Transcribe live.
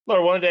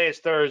Lord, one day is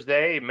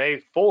Thursday,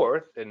 May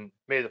 4th, and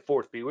may the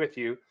 4th be with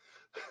you.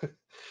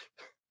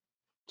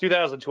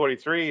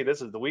 2023,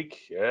 this is the week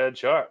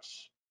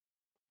charts.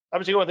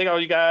 Obviously, I want to thank all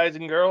you guys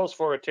and girls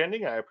for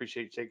attending. I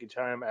appreciate you taking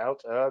time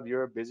out of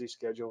your busy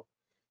schedule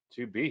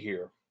to be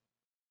here.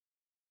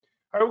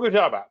 All right, we're going to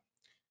talk about,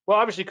 well,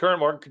 obviously, current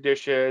market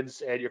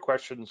conditions and your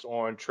questions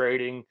on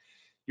trading,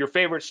 your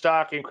favorite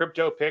stock and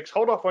crypto picks.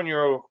 Hold off on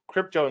your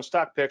crypto and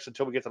stock picks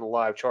until we get to the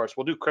live charts.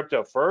 We'll do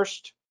crypto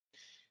first.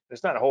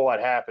 There's not a whole lot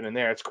happening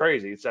there. It's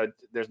crazy.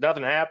 There's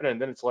nothing happening,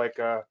 and then it's like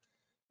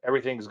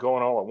everything's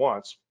going all at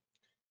once.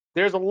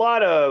 There's a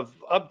lot of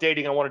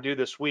updating I want to do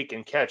this week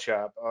and catch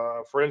up.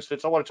 For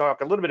instance, I want to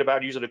talk a little bit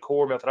about using the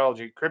core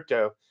methodology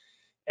crypto.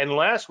 And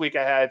last week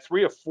I had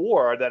 3 or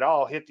 4 that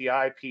all hit the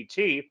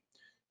IPT,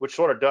 which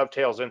sort of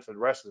dovetails into the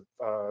rest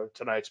of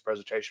tonight's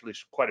presentation, at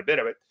least quite a bit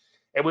of it.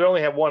 And we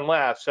only have one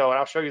left, so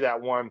I'll show you that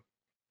one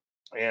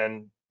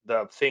and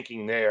the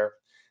thinking there.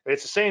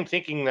 It's the same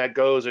thinking that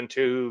goes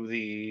into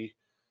the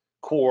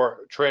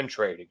core trend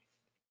trading.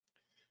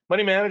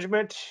 Money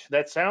management,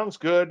 that sounds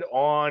good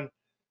on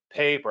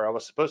paper. I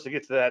was supposed to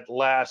get to that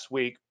last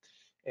week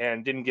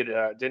and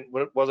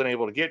wasn't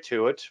able to get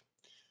to it,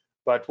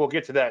 but we'll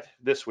get to that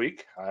this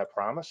week, I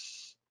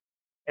promise.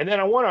 And then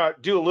I want to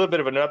do a little bit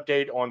of an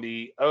update on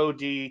the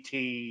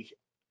ODT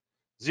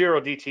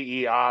zero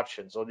DTE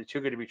options. Are they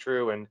too good to be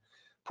true? And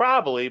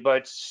probably,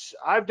 but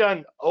I've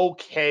done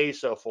okay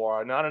so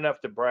far, not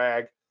enough to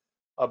brag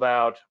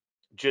about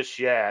just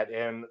yet.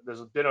 And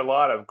there's been a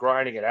lot of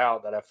grinding it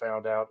out that I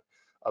found out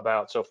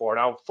about so far. And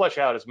I'll flesh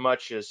out as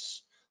much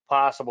as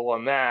possible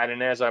on that.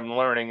 And as I'm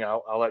learning,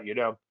 I'll let you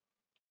know.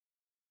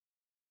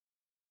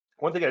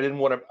 One thing I did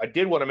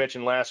want to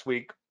mention last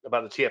week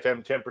about the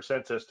TFM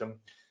 10% system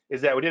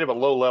is that we did have a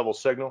low level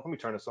signal. Let me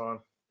turn this on.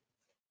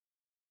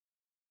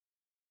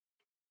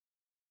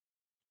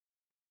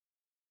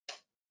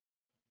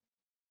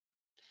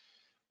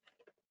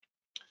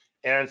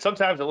 And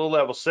sometimes the low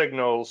level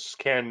signals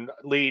can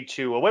lead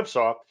to a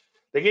whipsaw.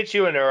 They get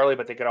you in early,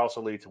 but they can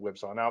also lead to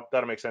whipsaw. Now,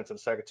 that'll make sense in a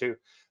second, too.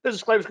 This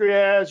is Claims Creed.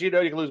 As you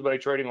know, you can lose money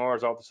trading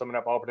Ours. All to summing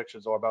up, all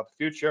predictions are about the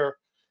future.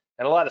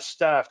 And a lot of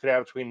stuff could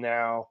happen between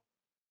now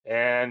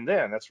and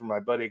then. That's from my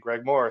buddy,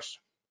 Greg Morris.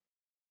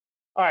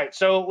 All right.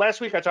 So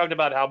last week, I talked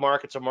about how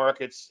markets are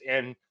markets.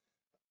 And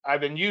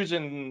I've been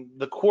using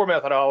the core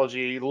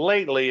methodology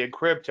lately in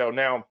crypto.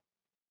 Now,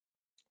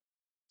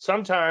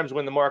 sometimes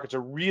when the markets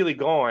are really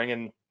going,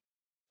 and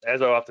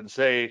as I often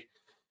say,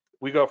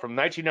 we go from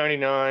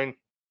 1999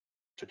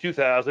 to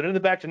 2000 and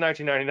then back to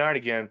 1999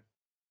 again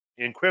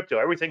in crypto.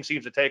 Everything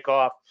seems to take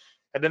off,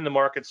 and then the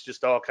markets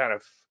just all kind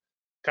of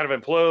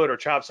implode or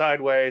chop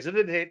sideways, and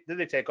then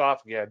they take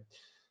off again.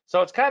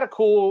 So it's kind of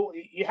cool.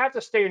 You have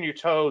to stay on your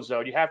toes, though.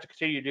 You have to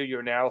continue to do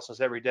your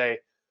analysis every day,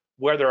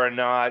 whether or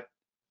not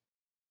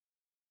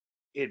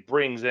it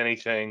brings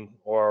anything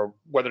or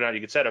whether or not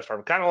you can set up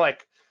from. Kind of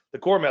like the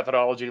core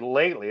methodology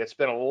lately. It's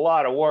been a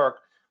lot of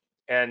work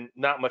and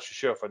not much to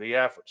show for the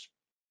efforts.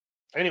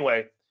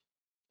 Anyway,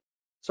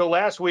 so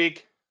last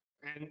week,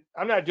 and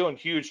I'm not doing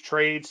huge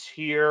trades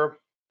here,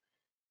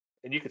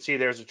 and you can see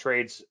there's the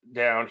trades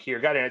down here.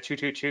 Got in at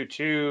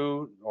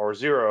 2222 or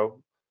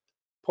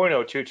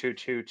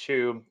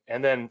 0.02222,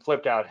 and then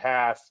flipped out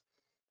half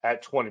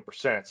at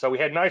 20%. So we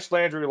had nice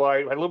Landry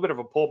light, had a little bit of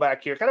a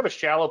pullback here, kind of a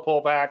shallow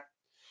pullback.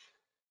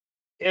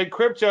 In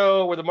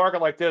crypto, where the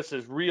market like this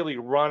is really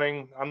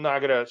running, I'm not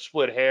going to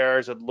split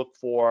hairs and look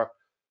for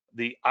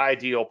the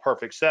ideal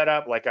perfect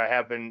setup like I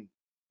have been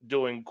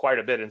doing quite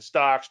a bit in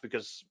stocks,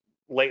 because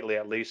lately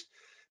at least,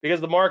 because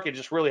the market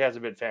just really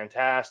hasn't been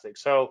fantastic.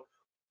 So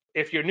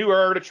if you're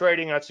newer to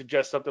trading, I'd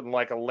suggest something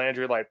like a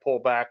Landry light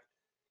pullback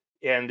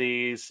in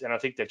these, and I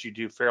think that you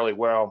do fairly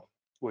well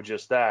with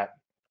just that.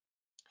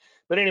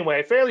 But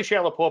anyway, fairly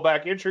shallow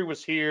pullback. Entry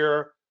was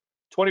here,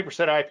 20%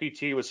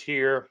 IPT was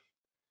here.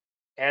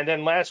 And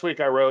then last week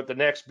I wrote the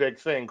next big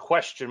thing,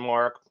 question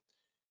mark.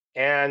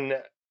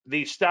 And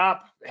the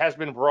stop has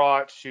been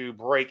brought to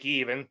break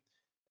even,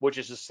 which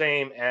is the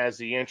same as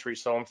the entry.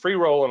 So I'm free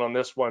rolling on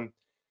this one.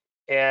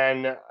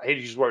 And I hate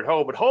to use the word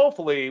hope, but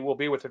hopefully we'll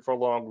be with it for a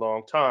long,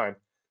 long time.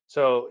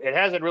 So it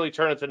hasn't really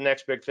turned into the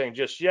next big thing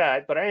just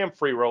yet, but I am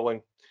free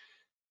rolling.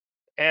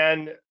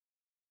 And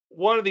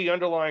one of the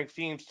underlying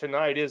themes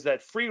tonight is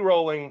that free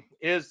rolling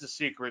is the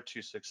secret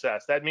to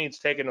success. That means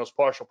taking those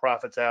partial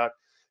profits out,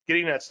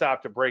 getting that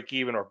stop to break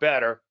even or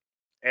better,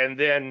 and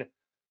then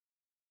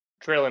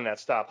trailing that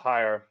stop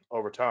higher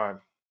over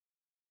time.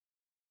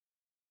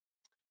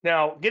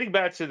 Now, getting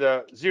back to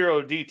the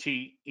zero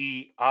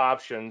DTE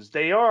options,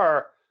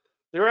 they're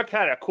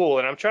kind of cool,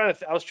 and I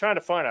was trying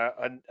to find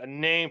a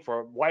name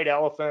for white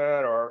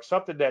elephant or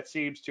something that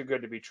seems too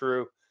good to be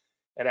true,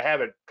 and I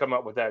haven't come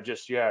up with that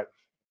just yet.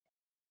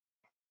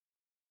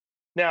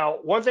 Now,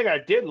 one thing I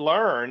did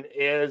learn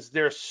is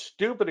they're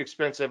stupid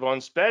expensive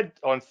on Fed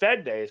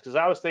days, because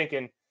I was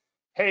thinking,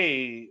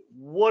 hey,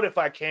 what if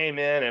I came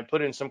in and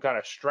put in some kind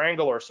of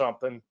strangle or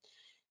something,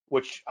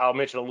 which I'll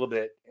mention a little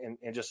bit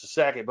in just a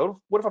second. But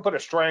what if I put a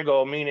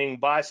strangle, meaning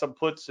buy some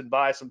puts and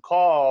buy some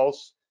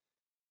calls,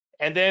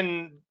 and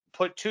then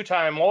put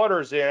 2-time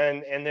orders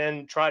in, and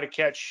then try to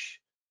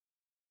catch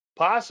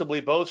possibly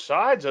both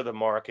sides of the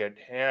market.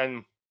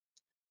 And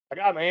I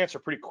got my answer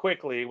pretty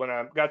quickly when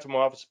I got to my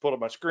office, pulled up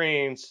my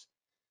screens,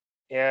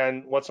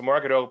 and once the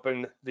market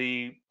opened,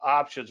 the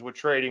options were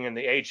trading in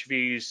the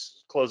HVs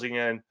closing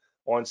in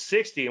on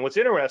 60. And what's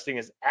interesting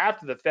is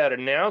after the Fed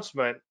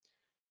announcement,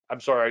 I'm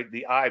sorry,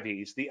 the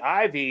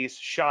IVs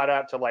shot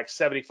up to like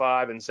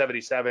 75 and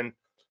 77.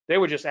 They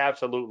were just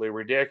absolutely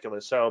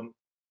ridiculous. So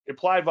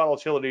implied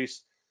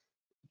volatilities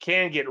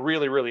can get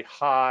really, really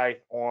high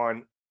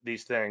on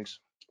these things.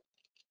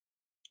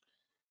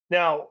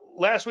 Now,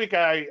 last week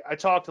I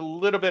talked a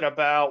little bit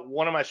about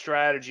one of my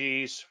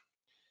strategies,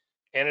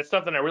 and it's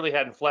something I really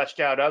hadn't fleshed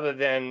out other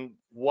than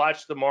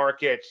watch the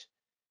market.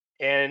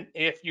 And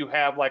if you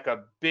have like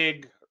a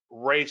big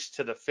race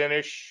to the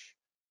finish,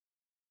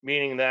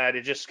 meaning that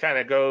it just kind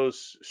of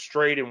goes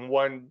straight in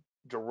one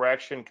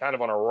direction, kind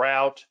of on a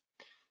route,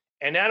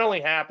 and that only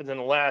happens in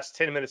the last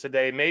 10 minutes a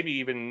day, maybe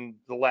even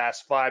the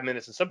last 5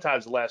 minutes, and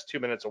sometimes the last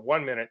 2 minutes or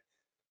 1 minute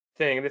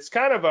thing. And it's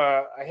kind of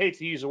a, I hate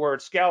to use the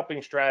word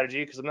scalping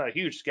strategy because I'm not a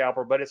huge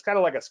scalper, but it's kind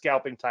of like a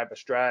scalping type of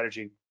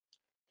strategy.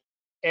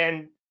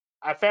 And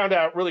I found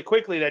out really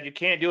quickly that you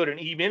can't do it in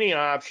E-mini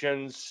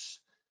options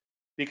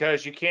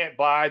because you can't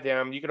buy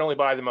them. You can only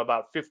buy them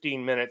about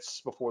 15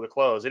 minutes before the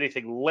close.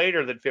 Anything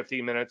later than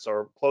 15 minutes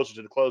or closer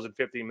to the close in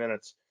 15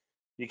 minutes,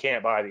 you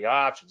can't buy the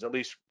options, at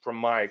least from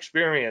my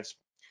experience.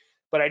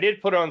 But I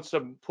did put on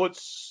some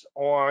puts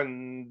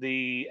on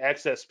the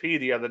XSP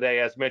the other day,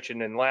 as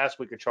mentioned in last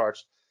week of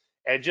charts,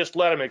 and just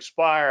let them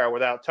expire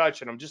without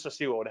touching them just to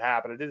see what would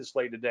happen. I did this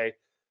late today,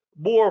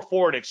 more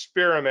for an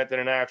experiment than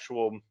an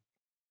actual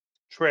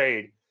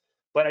trade.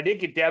 But I did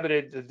get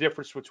debited the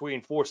difference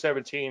between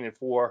 417 and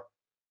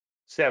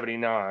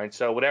 479.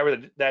 So whatever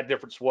that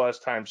difference was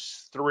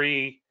times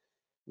 3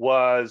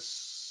 was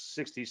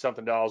 60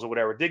 something dollars or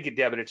whatever. It did get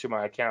debited to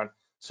my account.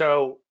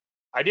 So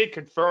I did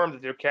confirm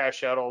that they're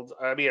cash settled.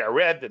 I mean, I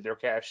read that they're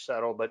cash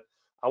settled, but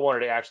I wanted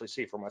to actually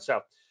see for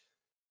myself.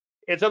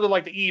 It's something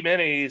like the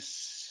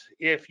E-minis.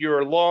 If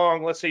you're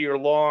long, let's say you're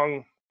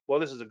long, well,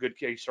 this is a good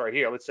case right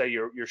here. Let's say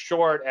you're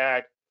short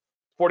at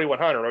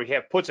 4,100, or you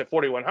have puts at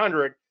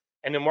 4,100,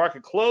 and the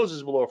market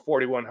closes below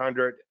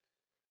 4,100.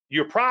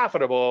 You're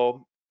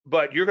profitable,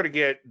 but you're going to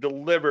get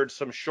delivered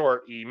some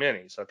short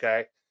E-minis.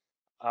 Okay.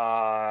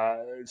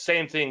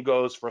 Same thing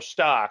goes for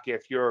stock.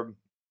 If you're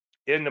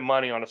in the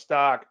money on a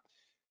stock,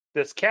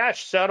 this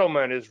cash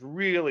settlement is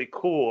really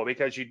cool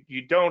because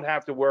you don't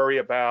have to worry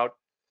about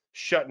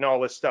shutting all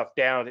this stuff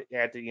down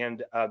at the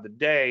end of the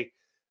day,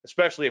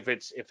 especially if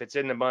it's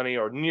in the money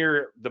or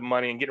near the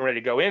money and getting ready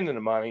to go into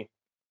the money.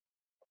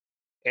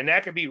 And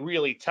that could be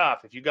really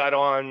tough if you got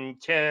on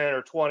 10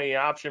 or 20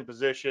 option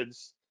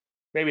positions,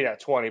 maybe not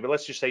 20, but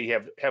let's just say you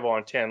have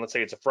on 10. Let's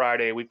say it's a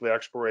Friday weekly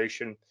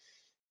expiration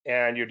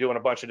and you're doing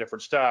a bunch of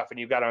different stuff and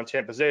you've got on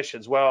 10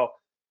 positions. Well,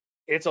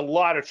 it's a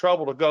lot of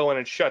trouble to go in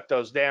and shut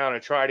those down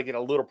and try to get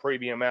a little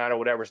premium out of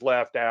whatever's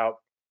left out.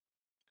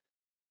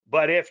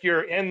 But if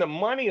you're in the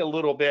money a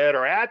little bit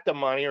or at the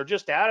money or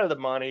just out of the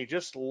money,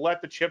 just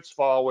let the chips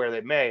fall where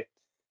they may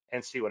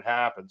and see what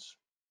happens.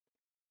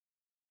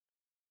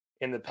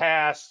 In the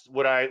past,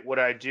 what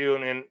I do,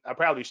 and I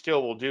probably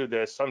still will do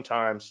this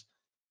sometimes,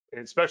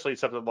 especially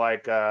something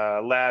like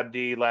Lab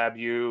D, Lab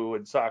U,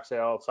 and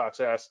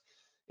Succes,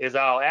 is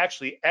I'll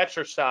actually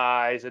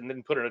exercise and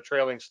then put in a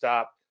trailing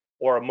stop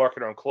or a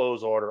market on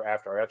close order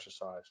after I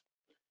exercise.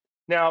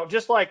 Now,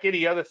 just like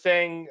any other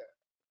thing,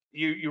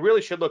 you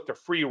really should look to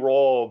free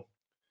roll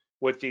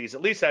with these.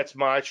 At least that's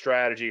my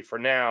strategy for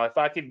now. If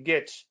I could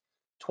get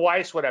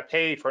twice what I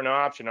paid for an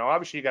option, now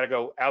obviously you got to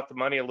go out the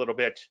money a little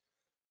bit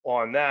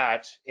on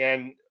that.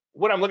 And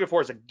what I'm looking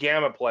for is a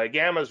gamma play.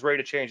 Gamma is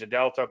ready to change the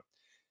delta,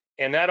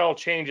 and that all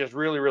changes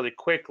really, really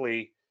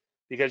quickly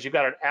because you've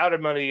got an out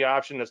of money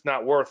option that's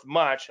not worth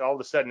much. All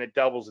of a sudden, it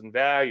doubles in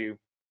value,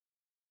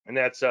 and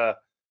that's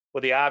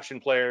what the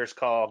option players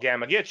call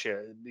gamma get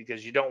you,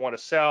 because you don't want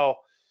to sell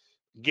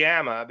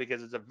gamma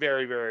because it's a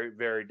very, very,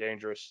 very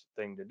dangerous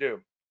thing to do.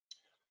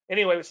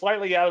 Anyway,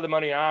 slightly out of the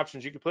money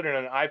options, you can put in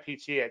an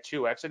IPT at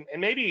 2x and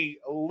maybe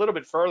a little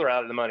bit further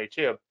out of the money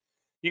too.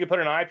 You can put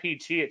an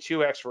IPT at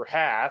 2x for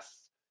half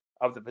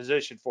of the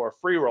position for a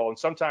free roll, and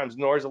sometimes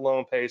noise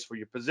alone pays for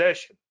your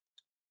position.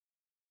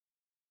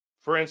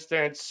 For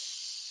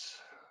instance,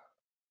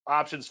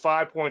 options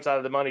 5 points out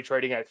of the money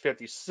trading at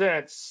 50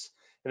 cents,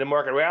 and the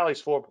market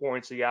rallies 4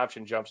 points, the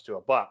option jumps to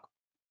 $1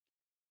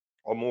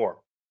 or more.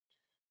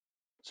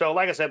 So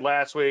like I said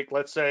last week,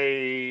 let's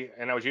say,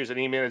 and I was using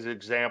E-min as an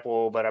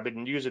example, but I've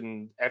been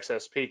using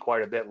XSP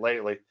quite a bit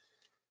lately.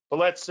 But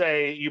let's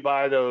say you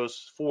buy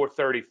those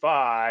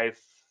 40-35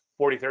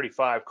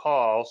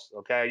 calls,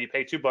 okay? You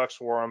pay $2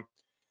 for them,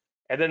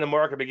 and then the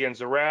market begins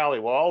to rally.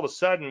 Well, all of a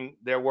sudden,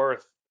 they're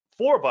worth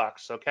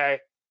 $4, okay?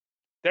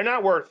 They're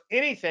not worth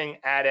anything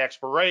at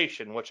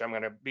expiration, which I'm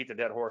going to beat the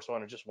dead horse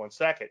on in just 1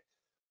 second.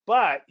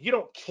 But you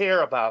don't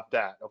care about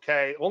that,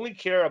 okay? Only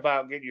care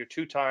about getting your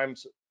 2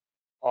 times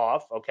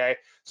off, okay?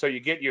 So you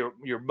get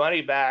your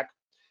money back,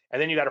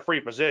 and then you got a free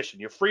position.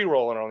 You're free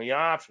rolling on the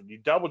option. You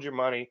doubled your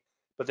money,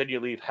 but then you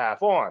leave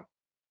half on.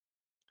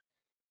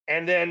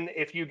 And then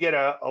if you get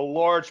a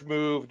large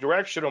move,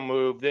 directional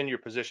move, then you're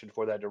positioned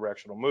for that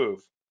directional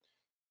move.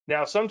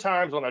 Now,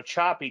 sometimes on a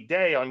choppy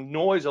day, on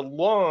noise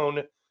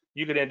alone,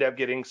 you could end up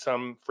getting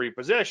some free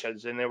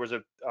positions. And there was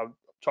I'll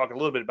talk a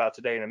little bit about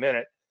today in a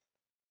minute.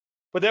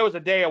 But there was a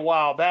day a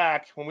while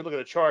back when we look at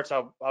the charts,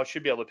 I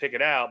should be able to pick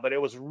it out. But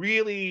it was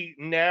really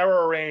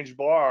narrow range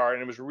bar,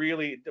 and it was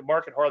really the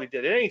market hardly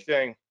did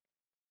anything.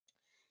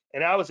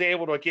 And I was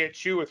able to get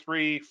 2 or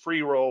 3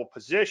 free roll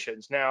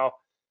positions. Now,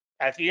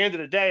 at the end of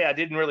the day, I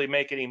didn't really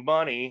make any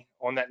money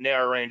on that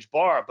narrow range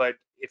bar. But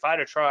if I'd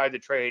have tried to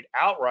trade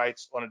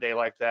outrights on a day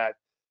like that,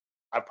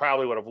 I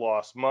probably would have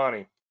lost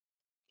money.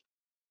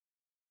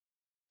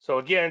 So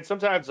again,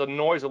 sometimes the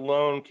noise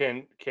alone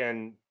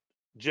can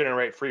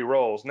generate free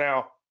rolls.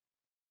 Now,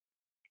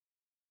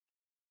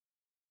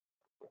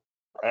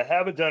 I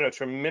haven't done a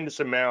tremendous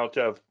amount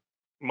of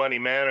money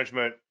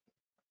management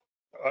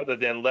other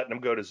than letting them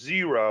go to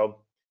zero,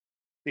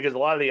 because a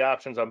lot of the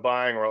options I'm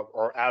buying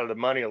are out of the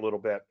money a little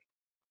bit.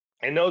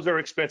 And those are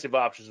expensive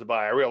options to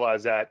buy. I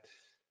realize that.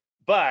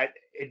 But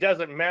it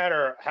doesn't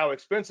matter how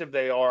expensive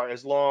they are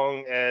as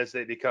long as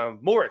they become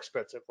more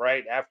expensive,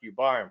 right, after you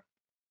buy them.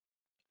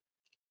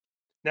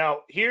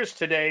 Now, here's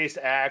today's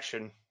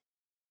action.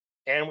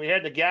 And we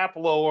had the gap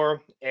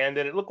lower, and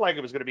then it looked like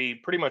it was going to be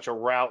pretty much a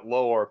route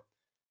lower.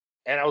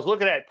 And I was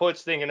looking at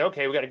puts thinking,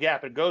 okay, we got a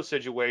gap and go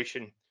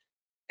situation.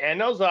 And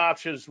those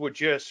options were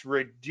just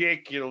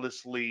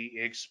ridiculously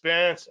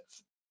expensive.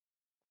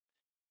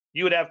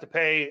 You would have to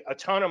pay a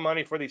ton of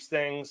money for these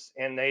things,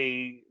 and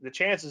the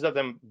chances of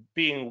them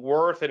being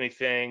worth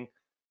anything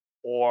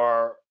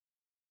or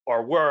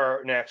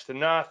were next to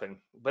nothing.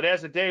 But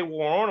as the day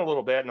wore on a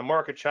little bit and the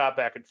market chopped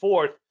back and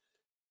forth,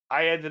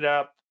 I ended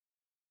up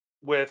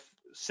with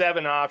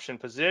 7 option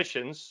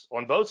positions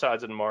on both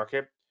sides of the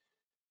market.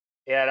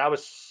 And I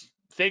was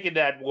thinking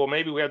that, well,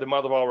 maybe we have the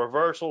mother of all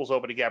reversals,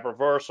 opening gap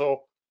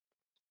reversal.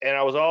 And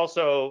I was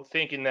also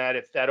thinking that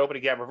if that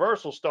opening gap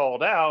reversal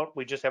stalled out,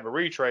 we just have a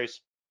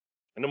retrace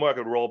and the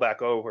market would roll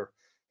back over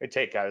and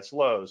take out its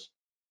lows.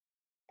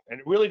 And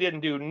it really didn't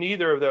do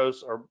neither of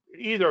those or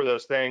either of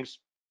those things.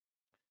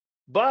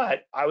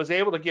 But I was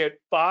able to get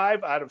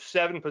 5 out of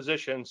 7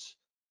 positions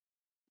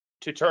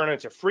to turn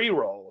into free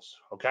rolls.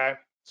 Okay.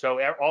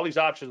 So all these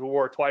options were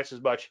worth twice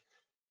as much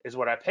as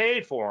what I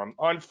paid for them.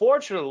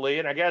 Unfortunately,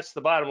 and I guess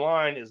the bottom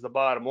line is the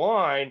bottom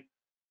line,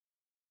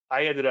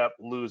 I ended up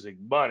losing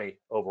money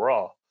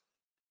overall.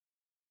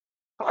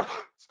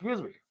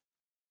 Excuse me.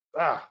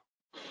 Ah.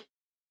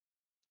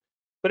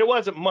 But it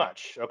wasn't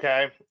much.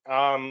 Okay.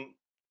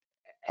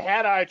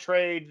 Had I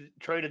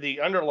traded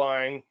the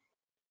underlying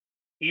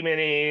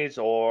E-minis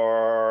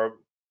or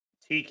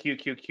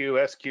TQQQ,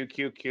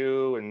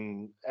 SQQQ,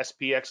 and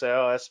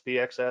SPXL,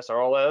 SPXS,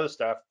 or all that other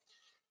stuff,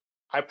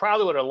 I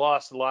probably would have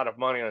lost a lot of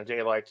money on a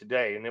day like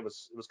today, and it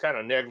was kind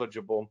of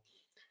negligible.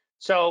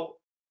 So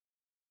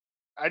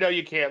I know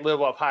you can't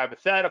live off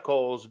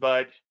hypotheticals,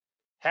 but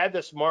had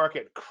this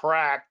market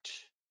cracked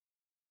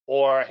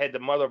or had the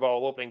mother of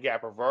all opening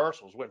gap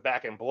reversals went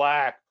back in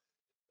black,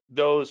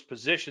 those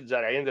positions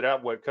that I ended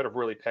up with could have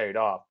really paid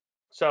off.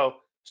 So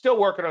still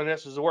working on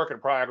this as a work in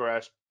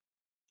progress.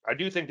 I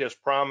do think there's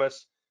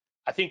promise.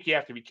 I think you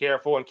have to be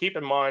careful and keep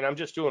in mind, I'm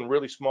just doing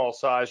really small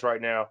size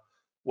right now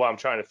while I'm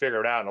trying to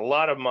figure it out. And a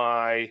lot of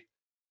my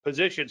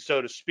positions,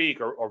 so to speak,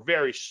 are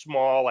very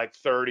small, like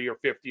 30 or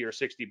 50 or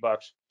 60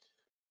 bucks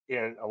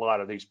in a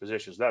lot of these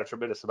positions. Not a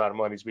tremendous amount of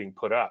money is being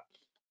put up.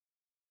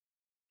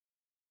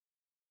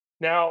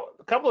 Now,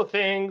 a couple of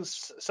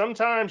things.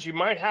 Sometimes you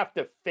might have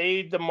to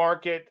fade the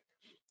market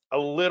a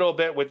little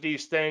bit with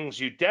these things.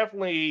 You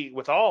definitely,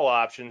 with all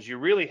options, you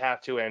really have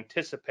to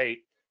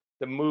anticipate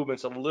the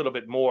movements a little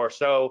bit more.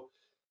 So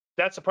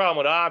that's the problem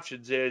with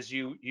options is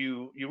you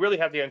really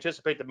have to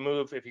anticipate the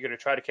move if you're going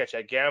to try to catch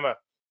that gamma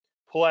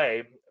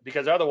play,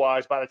 because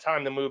otherwise, by the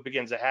time the move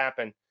begins to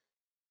happen,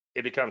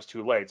 it becomes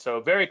too late. So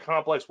a very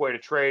complex way to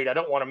trade. I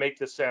don't want to make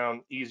this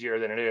sound easier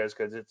than it is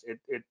because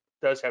it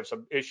does have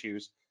some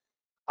issues.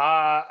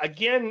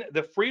 Again,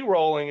 the free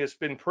rolling has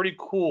been pretty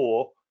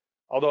cool,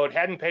 although it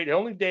hadn't paid. The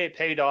only day it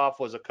paid off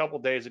was a couple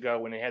days ago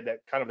when they had that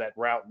kind of that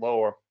route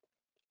lower.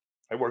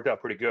 It worked out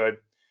pretty good.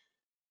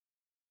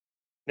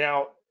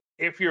 Now,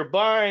 if you're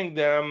buying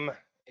them,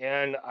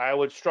 and I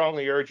would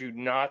strongly urge you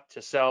not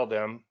to sell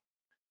them,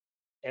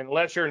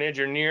 unless you're an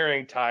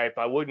engineering type,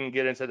 I wouldn't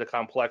get into the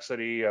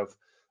complexity of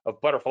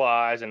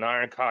butterflies and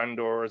iron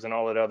condors and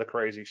all that other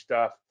crazy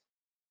stuff.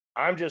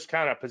 I'm just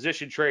kind of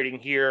position trading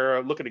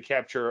here, looking to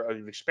capture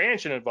an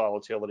expansion in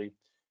volatility.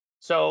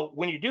 So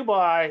when you do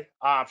buy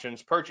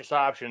options, purchase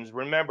options,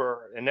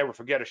 remember and never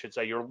forget, I should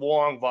say, you're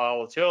long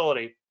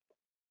volatility.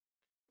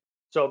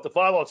 So if the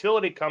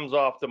volatility comes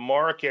off the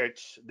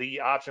market, the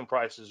option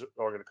prices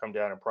are going to come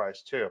down in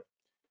price too.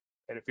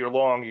 And if you're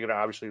long, you're going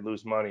to obviously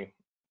lose money,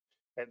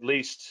 at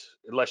least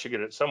unless you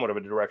get somewhat of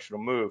a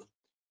directional move.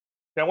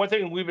 Now, one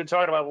thing we've been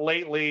talking about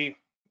lately,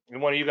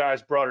 and one of you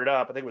guys brought it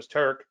up, I think it was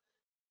Turk,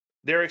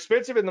 They're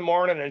expensive in the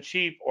morning and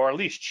cheap, or at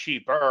least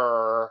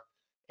cheaper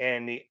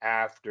in the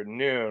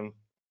afternoon.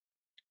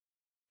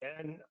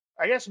 And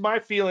I guess my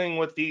feeling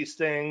with these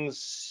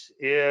things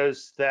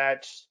is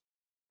that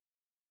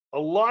a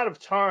lot of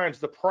times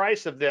the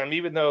price of them,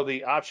 even though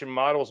the option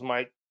models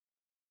might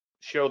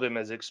show them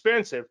as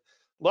expensive,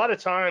 a lot of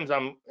times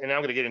and I'm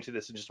going to get into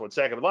this in just 1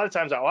 second, but a lot of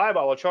times I'll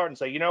eyeball a chart and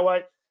say, you know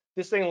what,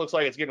 this thing looks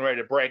like it's getting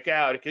ready to break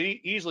out. It could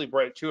easily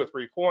break 2 or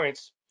 3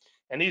 points.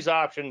 And these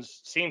options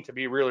seem to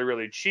be really,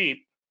 really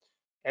cheap.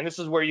 And this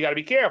is where you got to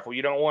be careful.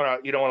 You don't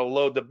want to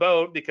load the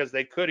boat because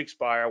they could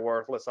expire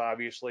worthless,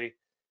 obviously.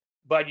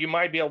 But you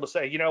might be able to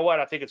say, you know what,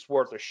 I think it's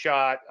worth a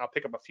shot. I'll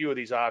pick up a few of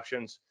these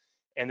options,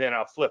 and then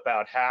I'll flip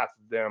out half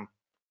of them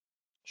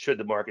should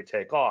the market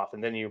take off.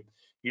 And then you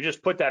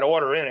just put that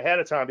order in ahead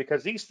of time,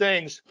 because these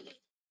things,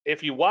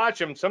 if you watch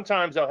them,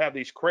 sometimes they'll have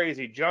these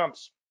crazy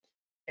jumps,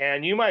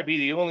 and you might be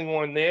the only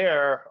one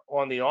there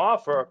on the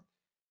offer,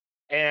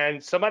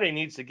 and somebody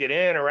needs to get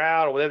in or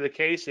out or whatever the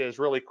case is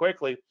really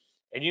quickly,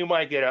 and you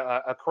might get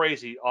a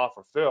crazy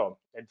offer fill.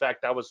 In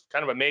fact, I was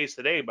kind of amazed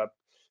today, but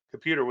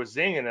computer was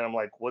zinging, and I'm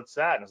like, what's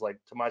that? And it's like,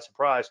 to my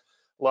surprise,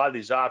 a lot of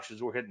these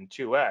options were hitting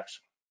 2x.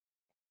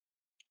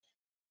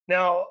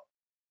 Now,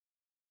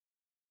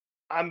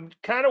 I'm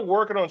kind of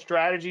working on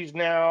strategies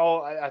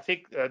now. I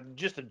think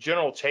just a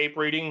general tape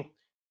reading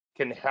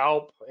can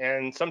help.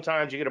 And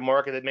sometimes you get a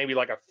market that maybe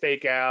like a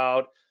fake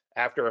out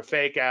after a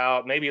fake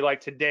out. Maybe like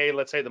today,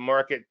 let's say the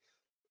market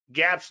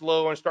gaps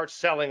low and starts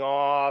selling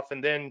off,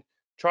 and then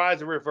tries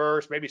to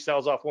reverse, maybe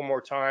sells off one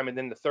more time, and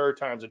then the third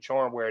time's a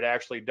charm where it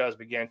actually does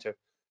begin to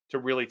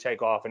really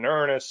take off in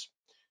earnest.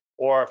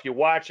 Or if you're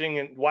watching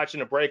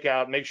a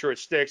breakout, make sure it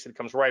sticks and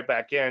comes right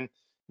back in.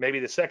 Maybe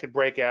the second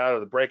breakout or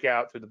the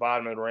breakout through the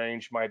bottom of the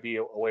range might be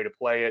a way to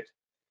play it.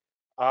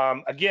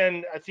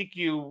 Again, I think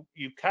you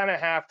kind of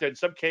have to, in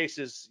some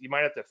cases, you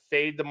might have to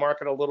fade the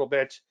market a little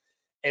bit.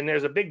 And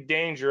there's a big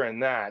danger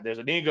in that. There's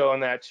an ego in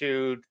that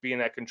too, being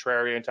that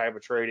contrarian type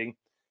of trading.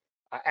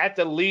 At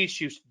the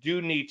least, you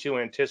do need to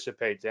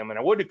anticipate them. And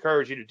I would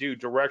encourage you to do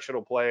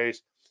directional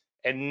plays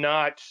and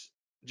not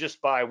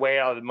just buy way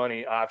out of the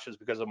money options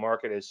because the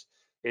market is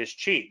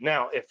cheap.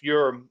 Now, if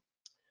you're,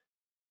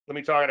 let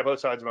me talk out of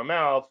both sides of my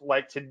mouth.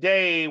 Like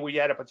today, we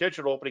had a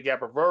potential opening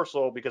gap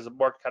reversal because the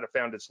market kind of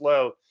found its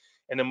low,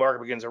 and the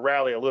market begins to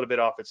rally a little bit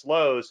off its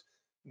lows.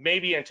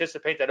 Maybe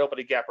anticipate that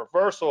opening gap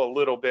reversal a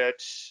little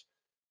bit.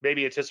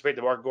 Maybe anticipate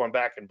the market going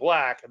back in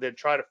black, and then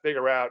try to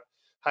figure out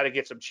how to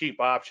get some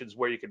cheap options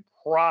where you can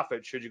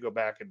profit should you go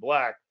back in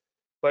black.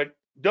 But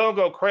don't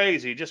go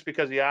crazy just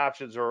because the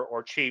options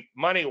are cheap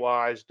money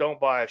wise. Don't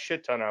buy a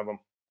shit ton of them.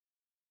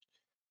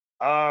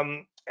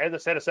 As I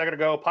said a second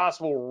ago,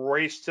 possible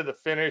race to the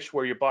finish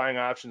where you're buying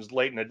options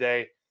late in the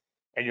day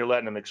and you're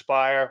letting them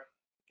expire.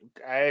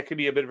 It could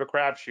be a bit of a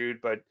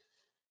crapshoot, but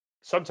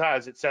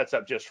sometimes it sets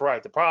up just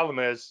right. The problem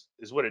is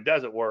when it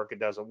doesn't work, it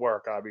doesn't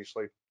work,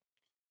 obviously.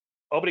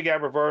 Opening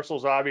gap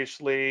reversals,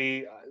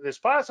 obviously, there's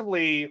a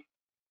possibility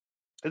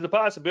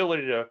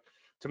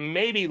to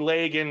maybe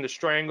leg into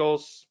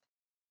strangles,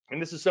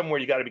 and this is somewhere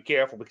you got to be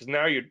careful, because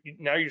now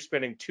you're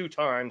spending 2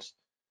 times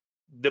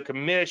the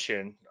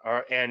commission,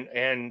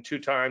 and 2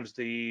 times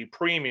the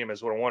premium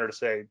is what I wanted to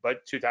say,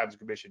 but 2 times the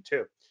commission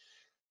too.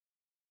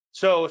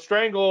 So a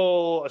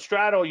straddle,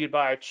 you'd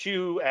buy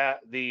 2 at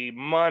the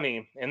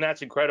money, and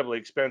that's incredibly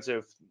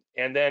expensive.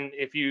 And then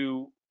if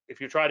you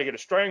try to get a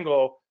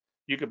strangle,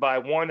 you could buy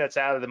 1 that's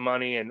out of the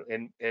money, and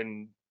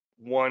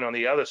 1 on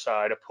the other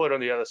side, a put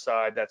on the other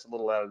side that's a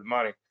little out of the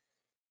money.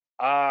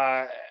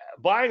 Uh,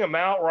 Buying them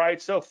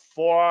outright so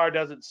far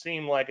doesn't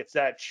seem like it's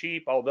that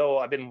cheap, although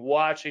I've been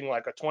watching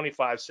like a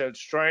 25-cent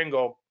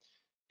strangle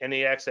in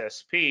the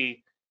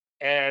XSP,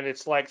 and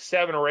it's like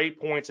 7 or 8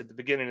 points at the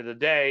beginning of the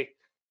day.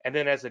 And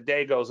then as the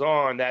day goes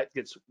on, that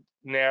gets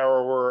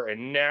narrower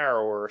and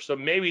narrower. So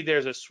maybe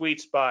there's a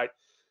sweet spot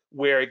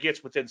where it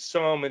gets within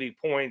so many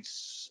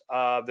points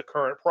of the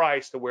current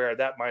price to where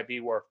that might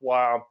be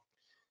worthwhile.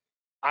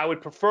 I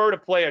would prefer to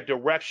play a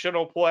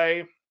directional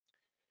play,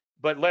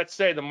 but let's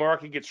say the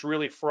market gets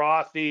really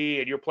frothy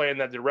and you're playing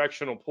that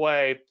directional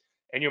play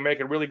and you're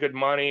making really good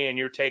money and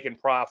you're taking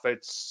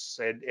profits,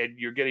 and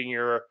you're getting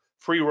your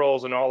free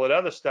rolls and all that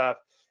other stuff.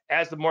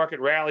 As the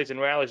market rallies and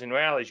rallies and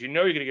rallies, you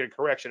know you're going to get a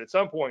correction at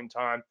some point in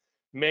time.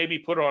 Maybe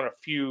put on a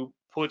few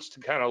puts to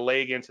kind of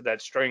leg into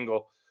that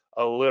strangle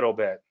a little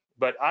bit.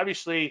 But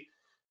obviously,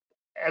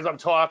 as I'm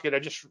talking, I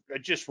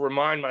just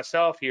remind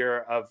myself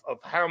here of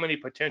how many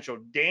potential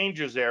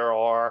dangers there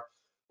are,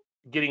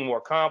 getting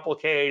more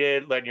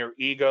complicated, letting your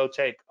ego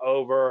take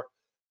over.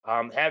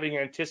 Having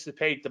to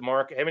anticipate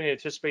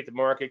the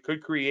market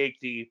could create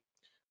the,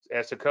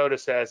 as Dakota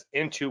says,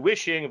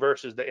 intuition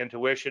versus the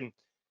intuition.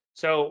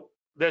 So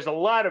there's a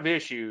lot of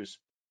issues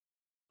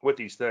with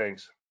these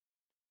things.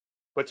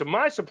 But to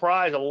my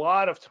surprise, a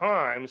lot of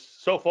times,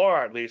 so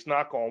far at least,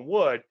 knock on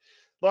wood,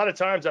 a lot of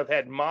times I've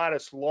had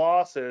modest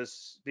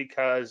losses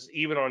because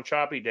even on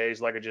choppy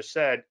days, like I just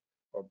said,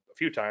 or a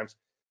few times,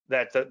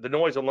 that the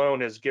noise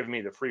alone has given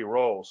me the free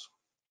rolls.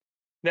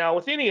 Now,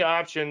 with any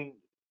option,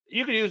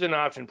 You could use an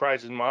option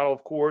pricing model,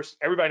 of course.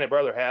 Everybody and their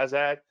brother has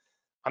that.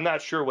 I'm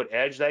not sure what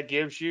edge that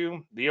gives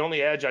you. The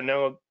only edge I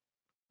know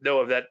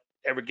of that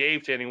ever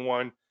gave to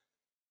anyone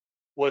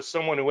was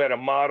someone who had a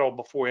model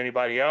before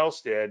anybody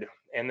else did,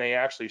 and they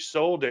actually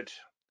sold it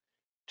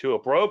to a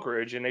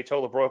brokerage, and they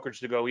told the brokerage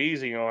to go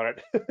easy on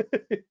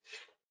it.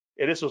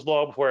 And this was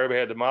long before everybody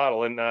had the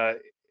model, and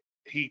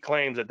he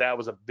claims that that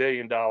was a $1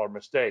 billion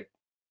mistake.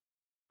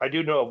 I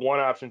do know of one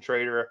option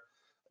trader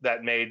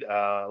that made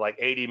like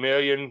 80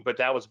 million, but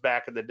that was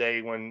back in the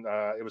day when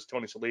it was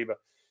Tony Saliba.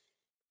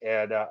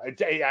 And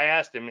I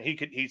asked him,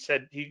 he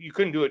said you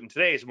couldn't do it in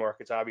today's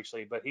markets,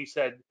 obviously, but he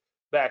said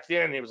back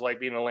then it was like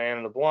being a land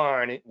in the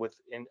blind with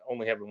and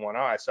only having one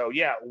eye. So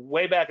yeah,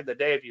 way back in the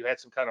day, if you had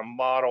some kind of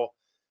model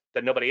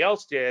that nobody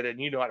else did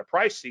and you know how to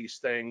price these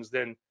things,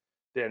 then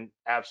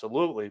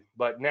absolutely.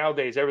 But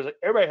nowadays,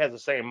 everybody has the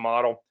same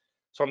model,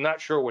 so I'm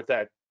not sure what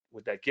that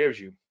gives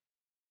you.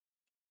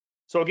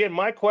 So again,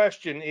 my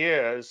question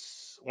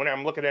is, when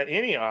I'm looking at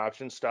any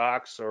option,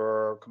 stocks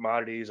or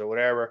commodities or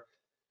whatever,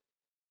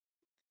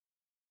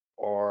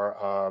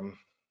 or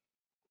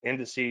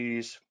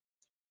indices,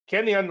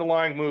 can the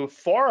underlying move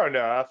far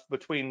enough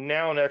between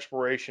now and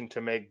expiration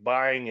to make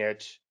buying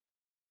it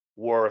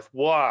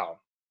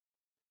worthwhile?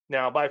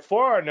 Now, by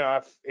far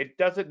enough, it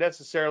doesn't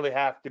necessarily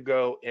have to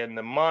go in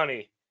the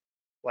money.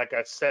 Like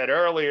I said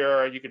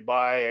earlier, you could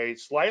buy a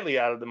slightly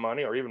out of the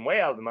money or even way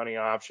out of the money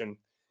option,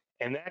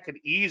 and that could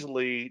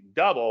easily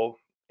double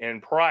in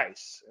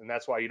price. And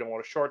that's why you don't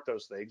want to short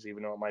those things,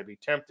 even though it might be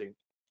tempting.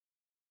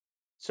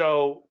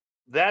 So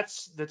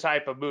that's the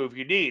type of move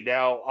you need.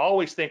 Now,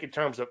 always think in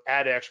terms of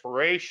at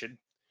expiration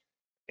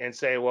and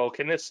say, well,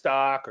 can this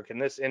stock or can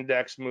this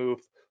index move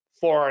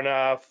far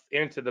enough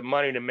into the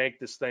money to make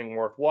this thing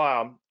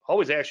worthwhile?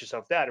 Always ask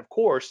yourself that, of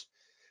course,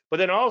 but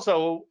then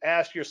also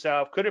ask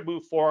yourself, could it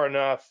move far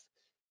enough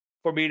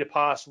for me to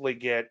possibly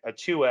get a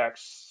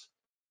 2x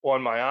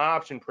on my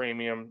option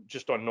premium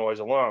just on noise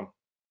alone?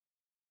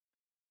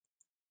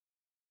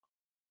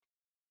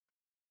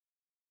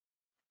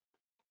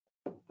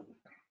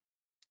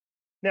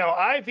 Now,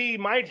 IV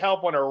might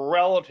help on a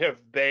relative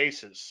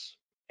basis,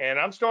 and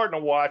I'm starting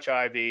to watch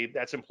IV.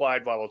 That's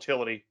implied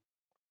volatility.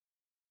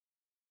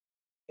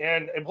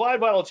 And implied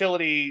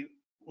volatility,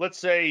 let's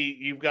say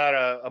you've got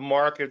a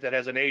market that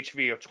has an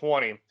HV of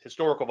 20,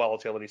 historical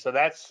volatility. So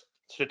that's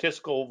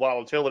statistical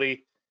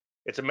volatility.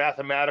 It's a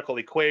mathematical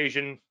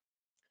equation.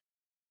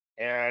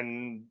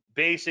 And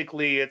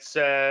basically, it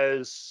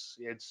says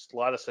it's a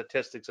lot of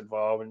statistics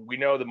involved. And we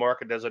know the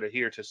market doesn't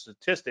adhere to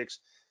statistics,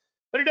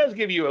 but it does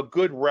give you a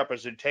good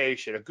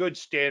representation, a good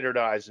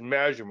standardized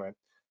measurement.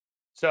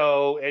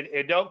 So,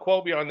 and don't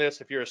quote me on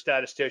this if you're a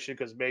statistician,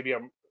 because maybe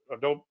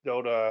don't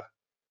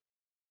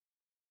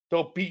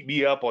beat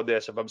me up on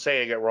this if I'm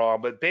saying it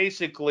wrong, but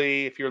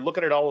basically, if you're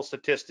looking at all the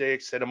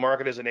statistics and the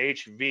market is an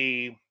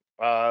HV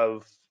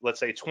of, let's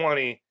say,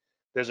 20,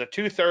 there's a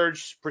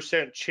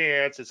 2/3%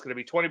 chance it's going to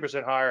be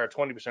 20% higher or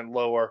 20%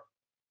 lower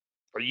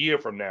a year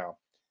from now.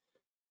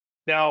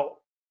 Now,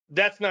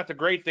 that's not the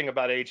great thing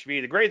about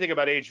HV. The great thing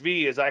about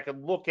HV is I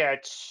can look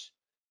at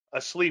a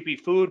sleepy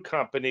food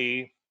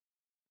company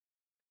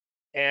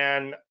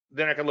and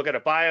then I can look at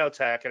a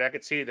biotech and I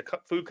could see the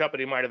food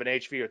company might have an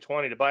HV of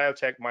 20, the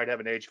biotech might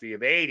have an HV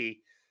of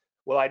 80.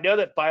 Well, I know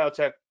that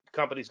biotech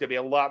company is going to be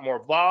a lot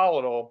more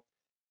volatile,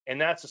 and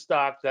that's a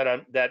stock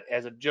that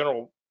as a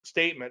general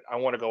statement I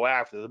want to go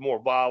after the more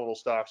volatile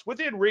stocks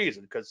within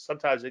reason, because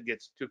sometimes it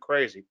gets too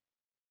crazy.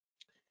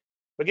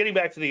 But getting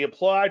back to the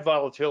implied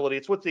volatility,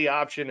 it's what the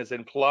option is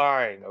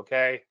implying.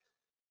 Okay,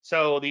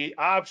 so the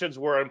options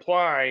were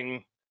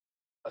implying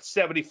a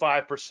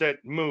 75%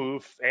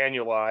 move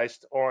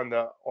annualized on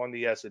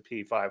the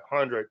S&P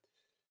 500,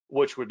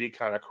 which would be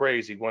kind of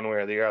crazy one way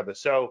or the other.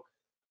 So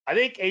I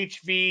think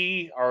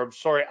IV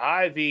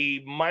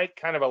might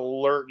kind of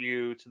alert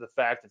you to the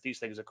fact that these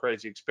things are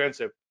crazy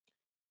expensive.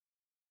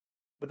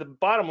 But the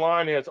bottom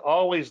line is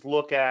always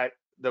look at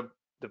the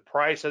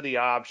price of the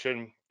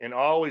option and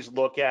always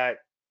look at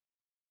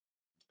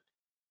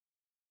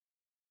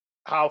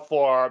how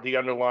far the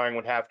underlying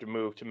would have to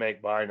move to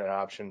make buying an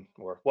option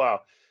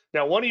worthwhile.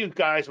 Now, one of you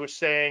guys was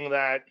saying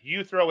that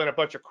you throw in a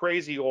bunch of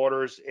crazy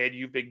orders and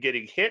you've been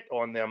getting hit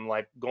on them,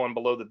 like going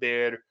below the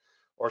bid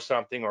or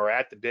something, or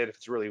at the bid if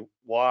it's really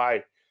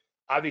wide.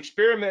 I've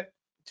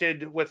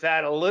experimented with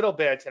that a little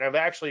bit, and I've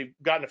actually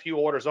gotten a few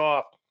orders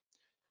off.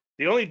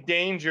 The only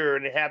danger,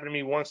 and it happened to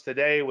me once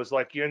today, was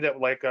like you end up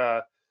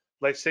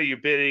like say you're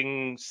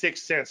bidding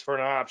 6 cents for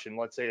an option.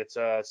 Let's say it's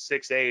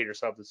 6.8 or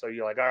something. So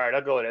you're like, all right,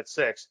 I'll go at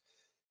 6,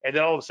 and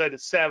then all of a sudden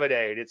it's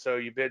 7.8, and so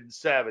you bid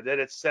 7. Then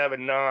it's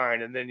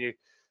 7.9, and then you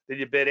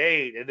bid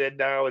 8, and then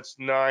now it's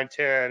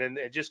 9.10, and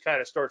it just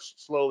kind of starts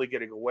slowly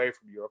getting away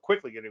from you or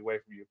quickly getting away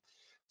from you.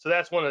 So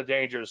that's one of the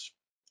dangers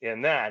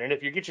in that. And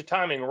if you get your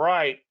timing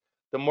right,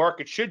 the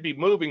market should be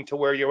moving to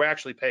where you're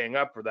actually paying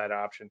up for that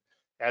option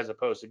as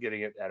opposed to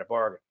getting it at a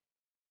bargain.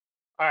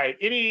 All right,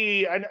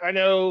 I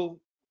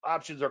know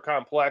options are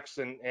complex,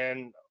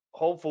 and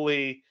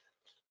hopefully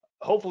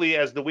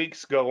as the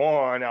weeks go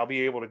on, I'll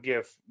be able to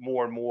give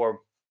more and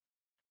more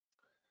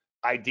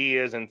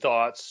ideas and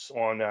thoughts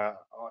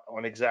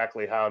on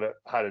exactly how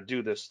to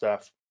do this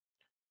stuff.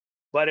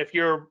 But if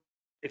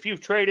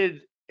you've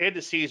traded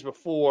indices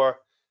before,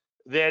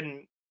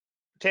 then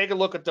take a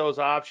look at those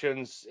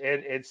options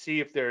and see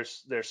if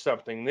there's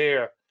something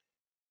there.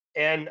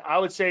 And I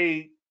would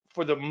say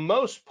for the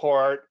most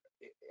part,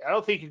 I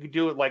don't think you could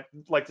do it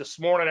like this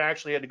morning. I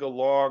actually had to go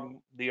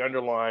long the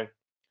underlying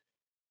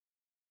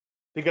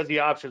because the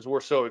options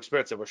were so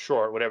expensive, or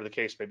short, whatever the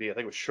case may be. I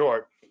think it was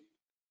short.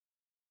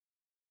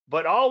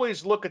 But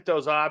always look at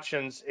those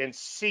options and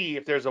see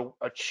if there's a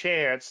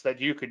chance that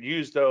you could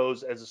use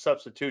those as a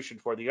substitution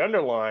for the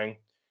underlying,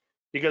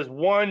 because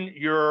one,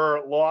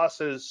 your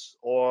losses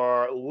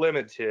are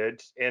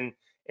limited, and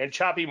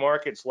choppy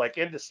markets like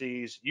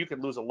indices, you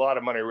can lose a lot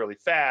of money really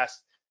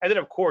fast. And then,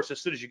 of course,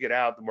 as soon as you get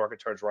out, the market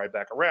turns right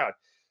back around.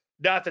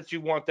 Not that you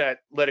want that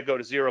let it go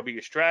to zero be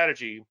your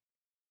strategy,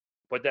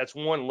 but that's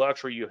one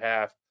luxury you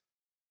have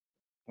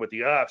with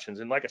the options.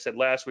 And like I said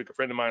last week, a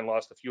friend of mine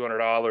lost a few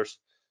 $100s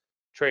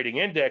trading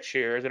index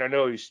shares, and I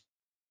know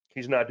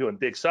he's not doing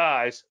big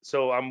size.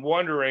 So I'm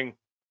wondering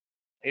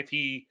if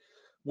he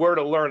were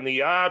to learn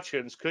the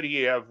options, could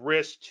he have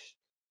risked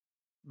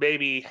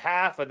maybe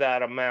half of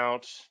that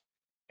amount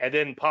and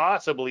then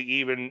possibly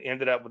even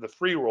ended up with a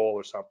free roll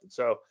or something?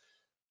 So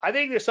I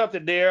think there's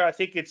something there. I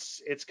think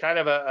it's kind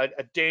of a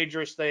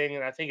dangerous thing,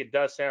 and I think it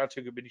does sound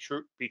too good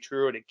to be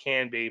true, and it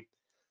can be.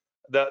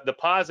 The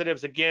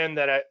positives again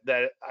I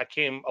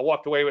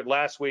walked away with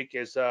last week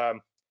is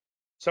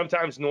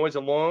sometimes noise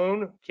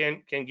alone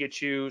can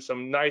get you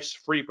some nice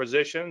free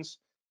positions,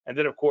 and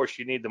then of course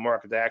you need the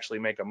market to actually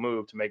make a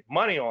move to make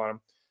money on them.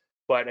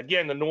 But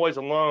again, the noise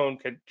alone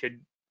could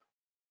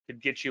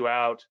get you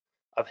out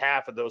of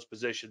half of those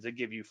positions and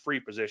give you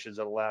free positions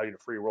that allow you to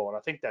free roll. And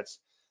I think that's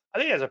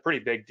a pretty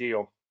big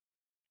deal.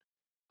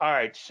 All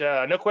right,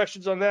 no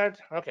questions on that.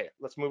 Okay,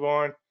 let's move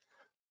on.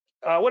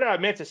 What I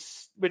meant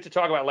to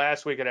talk about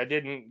last week and I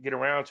didn't get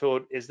around to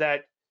it is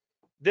that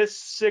this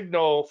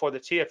signal for the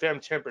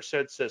TFM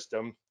 10%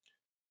 system,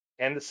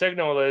 and the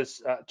signal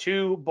is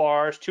two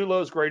bars, two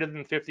lows greater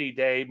than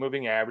 50-day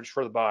moving average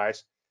for the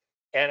buys,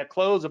 and a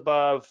close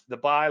above the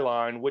buy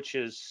line, which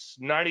is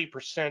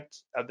 90%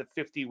 of the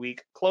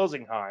 50-week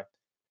closing high.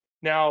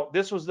 Now,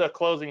 this was the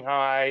closing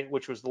high,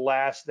 which was the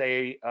last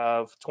day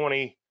of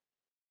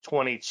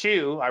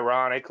 2022.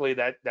 Ironically,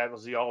 that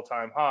was the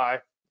all-time high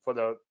for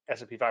the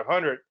S&P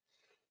 500.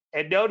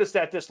 And notice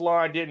that this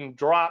line didn't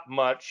drop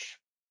much,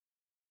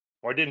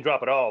 or it didn't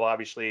drop at all,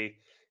 obviously,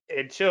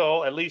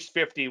 until at least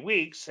 50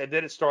 weeks. And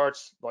then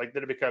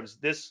then it becomes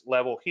this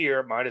level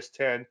here, minus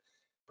 10%,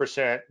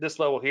 this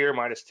level here,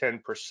 minus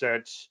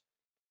 10%.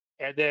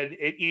 And then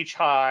each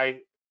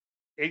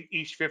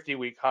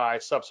 50-week high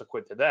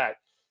subsequent to that.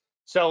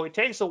 So it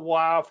takes a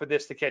while for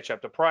this to catch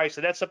up to price.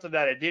 And that's something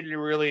that I didn't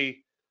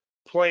really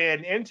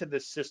plan into the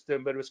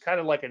system, but it was kind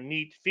of like a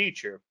neat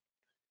feature.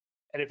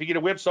 And if you get a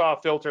whipsaw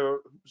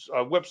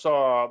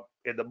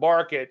in the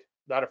market,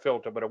 not a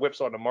filter, but a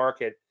whipsaw in the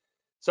market,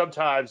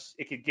 sometimes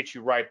it can get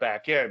you right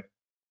back in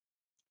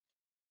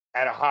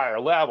at a higher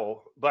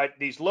level. But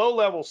these low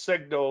level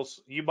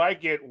signals, you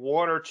might get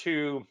one or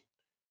two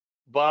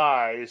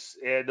buys,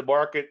 and the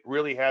market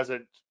really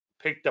hasn't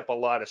picked up a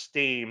lot of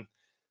steam.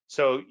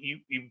 So you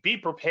be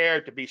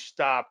prepared to be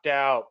stopped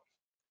out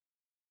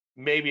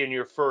maybe in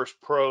your first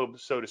probe,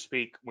 so to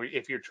speak,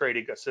 if you're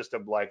trading a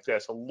system like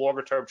this, a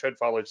longer term trend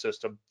following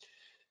system.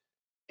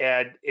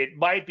 And it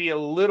might be a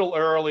little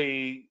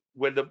early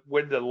when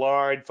the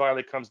line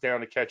finally comes down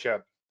to catch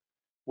up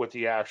with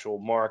the actual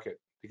market,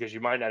 because you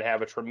might not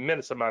have a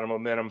tremendous amount of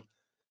momentum,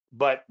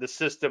 but the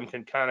system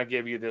can kind of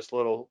give you this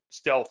little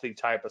stealthy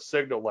type of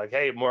signal like,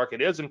 hey,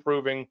 market is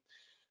improving.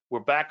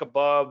 We're back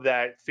above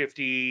that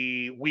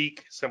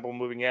 50-week simple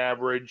moving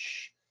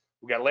average.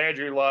 We got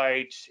Landry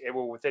light, and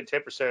we're within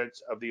 10%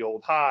 of the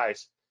old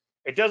highs.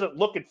 It doesn't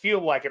look and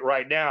feel like it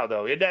right now,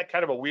 though. Isn't that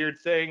kind of a weird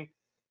thing?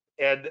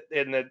 And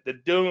the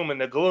doom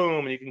and the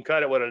gloom, and you can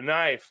cut it with a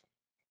knife.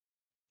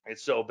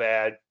 It's so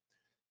bad.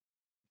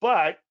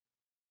 But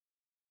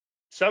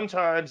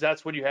sometimes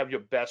that's when you have your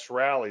best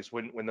rallies,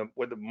 when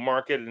the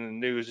market and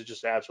the news is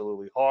just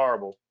absolutely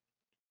horrible.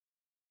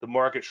 The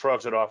market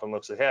shrugs it off and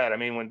looks ahead. I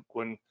mean,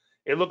 when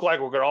it looked like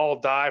we're going to all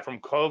die from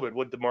COVID,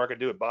 what did the market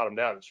do? It bottomed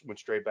out and went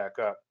straight back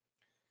up.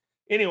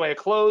 Anyway, a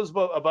close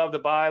above the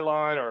buy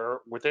line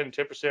or within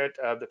 10%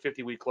 of the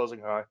 50-week closing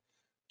high.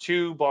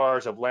 2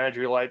 bars of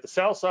Landry light. The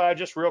sell side,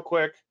 just real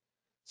quick,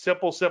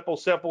 simple.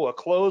 A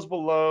close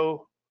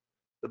below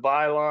the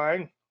buy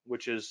line,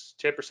 which is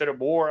 10% or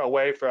more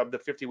away from the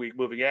 50-week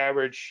moving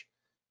average,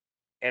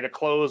 and a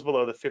close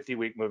below the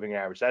 50-week moving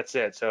average. That's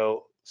it.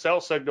 So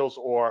sell signals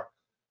are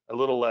a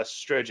little less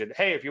stringent.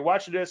 Hey, if you're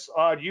watching this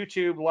on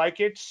YouTube, like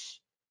it.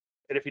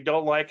 And if you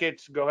don't like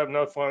it, go have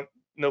no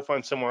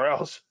fun somewhere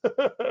else.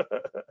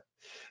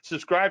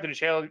 Subscribe to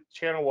the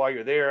channel while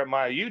you're there.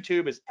 My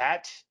YouTube is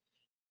at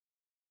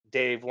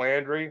Dave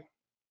Landry.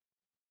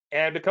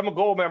 And become a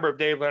gold member of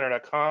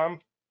DaveLandry.com,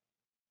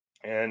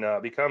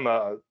 and become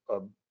a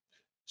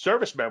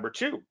service member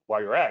too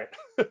while you're at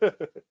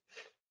it.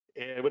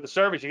 And with the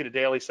service, you get a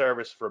daily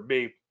service from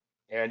me.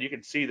 And you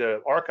can see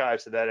the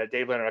archives of that at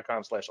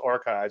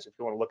davelandry.com/archives if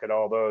you want to look at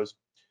all those.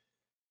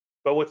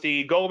 But with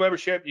the gold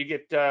membership, you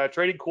get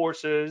trading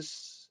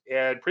courses,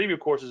 and preview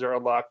courses are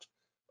unlocked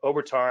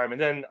over time.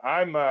 And then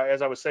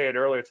as I was saying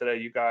earlier today,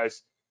 you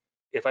guys,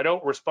 if I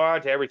don't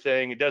respond to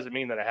everything, it doesn't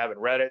mean that I haven't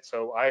read it.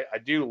 So I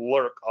do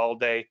lurk all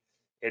day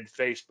in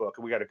Facebook,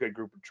 and we got a good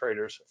group of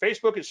traders.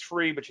 Facebook is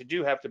free, but you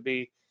do have to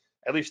be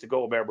at least a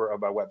gold member of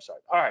my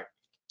website. All right.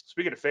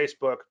 Speaking of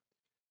Facebook,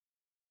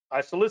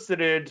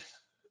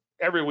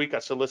 every week I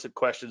solicit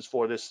questions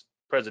for this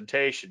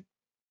presentation.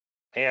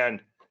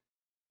 And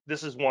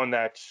this is one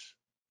that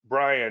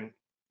Brian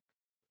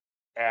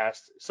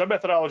asked. Some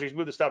methodologies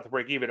move the stop to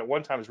break even at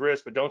 1 times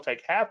risk, but don't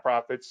take half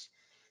profits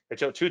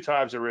until 2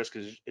 times the risk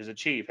is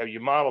achieved. Have you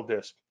modeled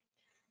this?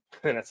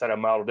 And I said I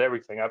modeled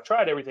everything. I've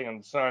tried everything on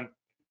the sun.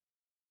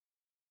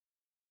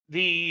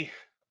 I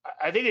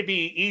think it'd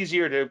be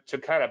easier to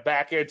kind of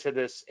back into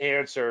this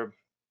answer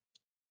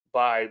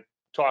by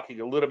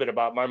talking a little bit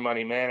about my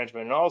money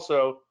management. And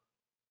also,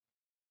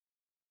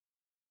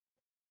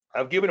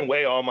 I've given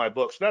away all my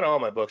books, not all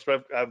my books,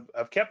 but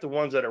I've kept the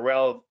ones that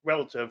are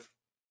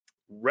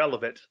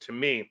relevant to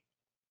me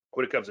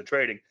when it comes to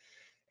trading.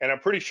 And I'm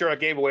pretty sure I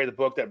gave away the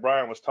book that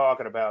Brian was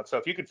talking about. So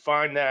if you could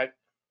find that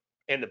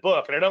in the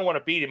book, and I don't want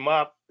to beat him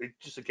up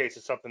just in case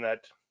it's something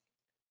that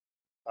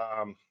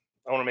I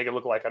want to make it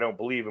look like I don't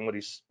believe in what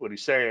he's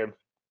saying.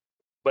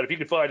 But if you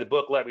can find the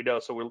book, let me know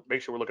so we'll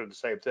make sure we're looking at the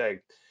same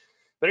thing.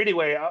 But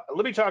anyway,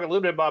 let me talk a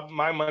little bit about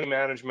my money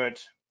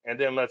management, and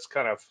then let's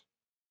kind of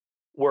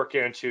work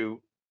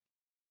into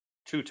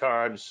 2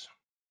 times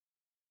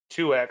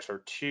 2x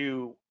or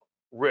 2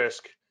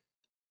 risk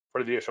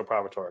for the initial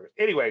profit target.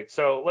 Anyway,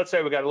 so let's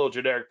say we got a little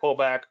generic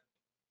pullback,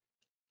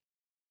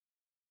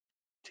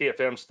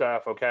 TFM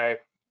stuff, okay?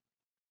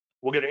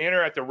 We're going to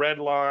enter at the red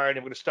line, and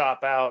we're going to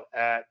stop out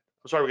at,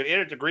 we're going to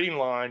enter at the green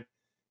line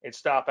and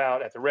stop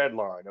out at the red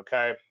line,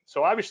 okay?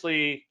 So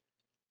obviously,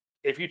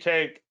 if you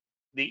take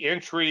the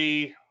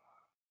entry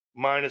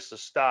minus the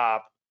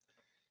stop,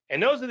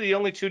 and those are the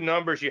only 2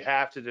 numbers you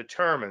have to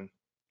determine,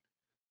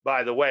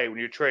 by the way, when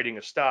you're trading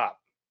a stock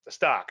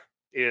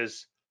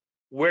is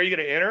where you're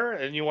going to enter,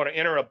 and you want to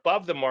enter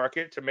above the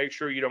market to make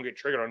sure you don't get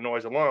triggered on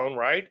noise alone,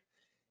 right?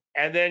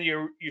 And then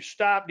your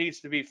stop needs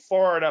to be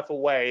far enough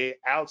away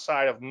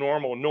outside of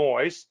normal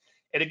noise.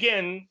 And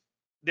again,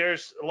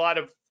 there's a lot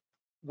of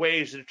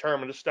ways to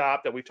determine the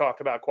stop that we talked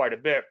about quite a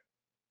bit.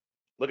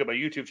 Look at my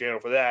YouTube channel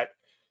for that,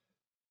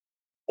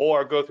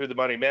 or go through the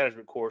money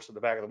management course at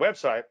the back of the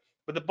website.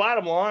 But the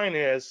bottom line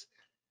is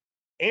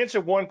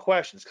answer one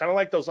question. It's kind of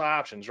like those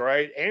options,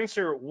 right?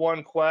 Answer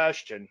one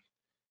question.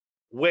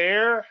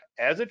 Where,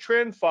 as a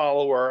trend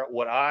follower,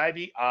 would I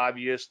be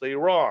obviously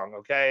wrong?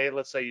 Okay,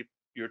 let's say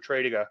you're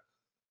trading a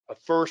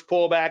first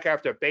pullback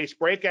after a base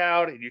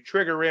breakout, and you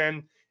trigger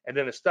in, and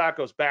then the stock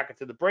goes back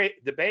into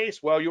the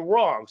base. Well, you're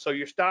wrong. So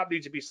your stop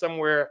needs to be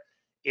somewhere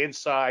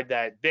inside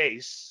that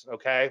base.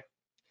 Okay,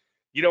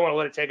 you don't want to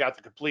let it take out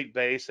the complete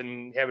base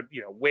and have it,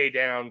 way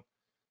down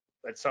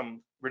at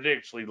some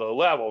ridiculously low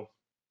level.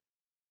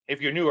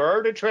 If you're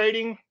newer to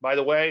trading, by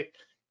the way,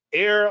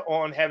 err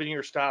on having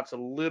your stops a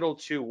little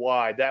too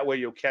wide. That way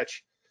you'll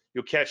catch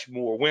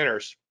more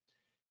winners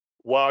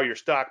while your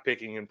stock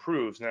picking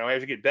improves. Now,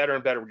 as you get better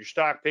and better with your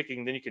stock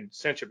picking, then you can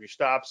cinch up your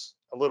stops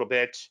a little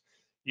bit.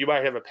 You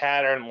might have a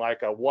pattern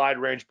like a wide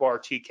range bar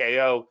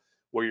TKO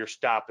where your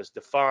stop is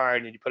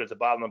defined and you put it at the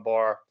bottom of the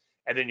bar,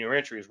 and then your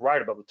entry is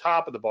right above the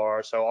top of the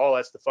bar. So all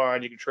that's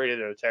defined. You can trade it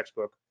in a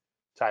textbook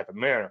type of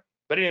manner.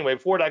 But anyway,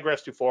 before I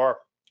digress too far,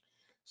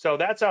 so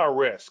that's our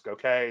risk,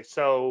 okay?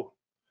 So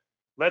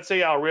let's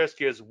say our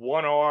risk is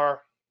 1R.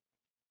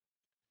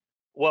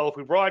 Well, if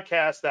we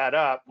broadcast that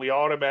up, we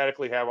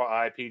automatically have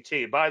our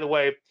IPT. By the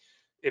way,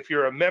 if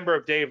you're a member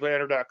of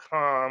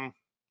davelandry.com,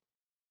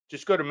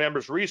 just go to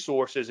members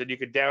resources and you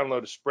can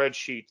download a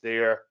spreadsheet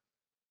there,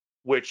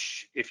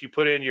 which if you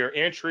put in your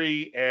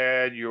entry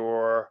and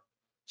your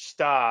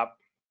stop,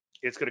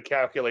 it's going to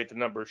calculate the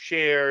number of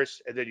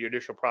shares and then your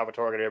initial profit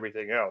target and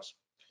everything else.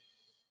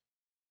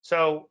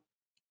 So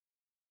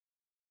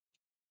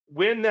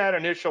when that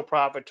initial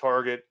profit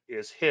target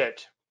is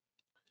hit,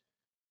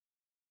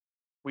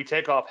 we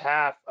take off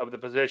half of the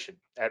position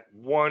at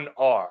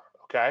 1R,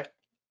 okay?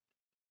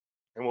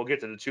 And we'll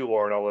get to the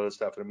 2R and all of this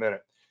stuff in a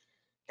minute.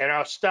 And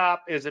our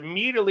stop is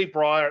immediately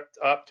brought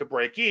up to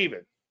break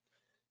even.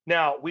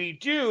 Now, we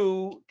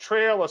do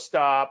trail a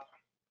stop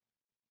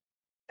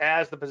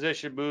as the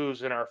position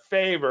moves in our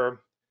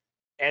favor.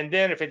 And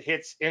then if it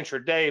hits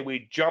intraday,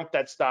 we jump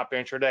that stop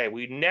intraday.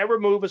 We never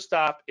move a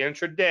stop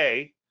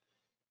intraday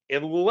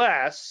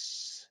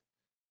unless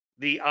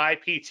the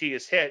IPT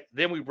is hit.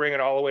 Then we bring it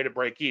all the way to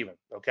break even,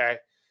 okay?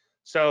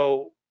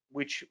 So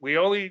we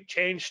only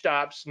change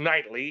stops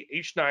nightly.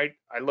 Each night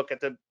I look at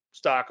the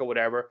stock or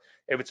whatever.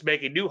 If it's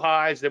making new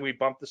highs, then we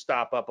bump the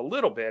stop up a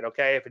little bit,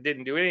 okay? If it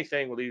didn't do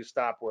anything, we'll leave the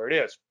stop where it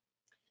is.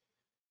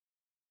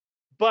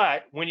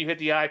 But when you hit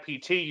the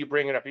IPT, you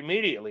bring it up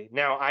immediately.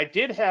 Now, I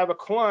did have a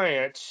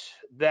client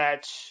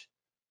that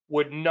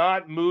would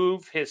not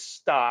move his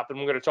stop, and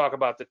we're going to talk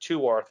about the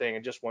 2R thing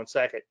in just 1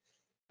 second,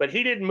 but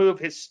he didn't move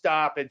his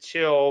stop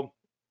until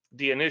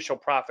the initial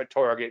profit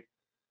target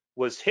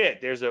was hit.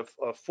 There's a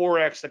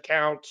Forex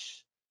account.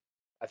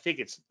 I think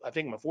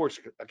my Forex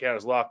account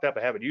is locked up.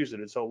 I haven't used it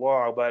in so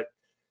long, but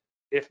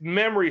if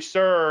memory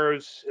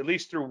serves, at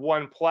least through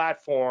one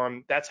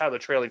platform, that's how the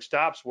trailing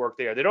stops work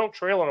there. They don't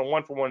trail on a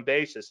one-for-one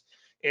basis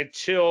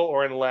until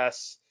or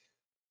unless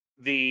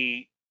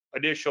the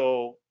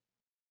initial,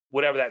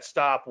 whatever that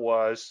stop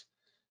was,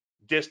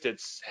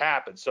 distance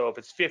happens. So if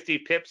it's 50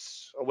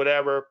 pips or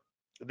whatever,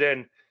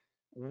 then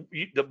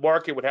the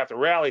market would have to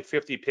rally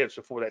 50 pips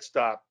before that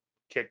stop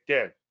kicked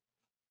in.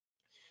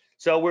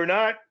 So we're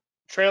not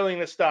trailing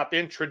the stop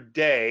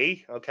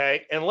intraday,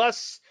 okay,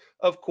 unless,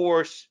 of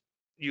course,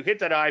 you hit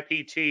that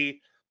IPT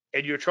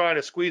and you're trying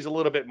to squeeze a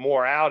little bit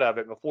more out of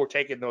it before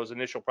taking those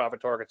initial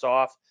profit targets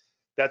off.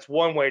 That's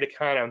one way to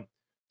kind of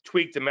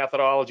tweak the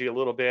methodology a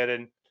little bit.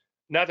 And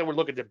not that we're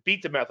looking to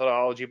beat the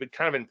methodology, but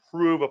kind of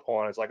improve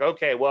upon it. It's like,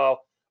 okay,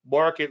 well,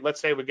 market, let's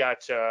say we're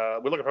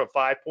looking for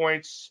 5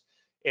 points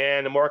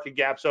and the market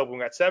gaps open, we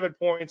got 7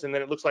 points, and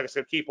then it looks like it's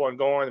going to keep on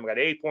going. And we got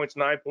 8 points,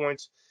 9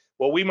 points.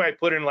 Well, we might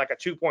put in like a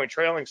 2-point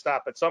trailing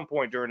stop at some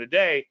point during the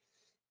day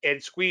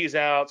and squeeze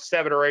out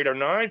 7 or 8 or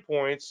 9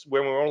 points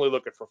when we're only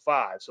looking for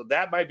 5. So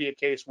that might be a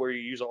case where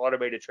you use an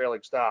automated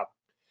trailing stop.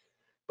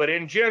 But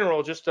in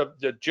general, just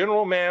the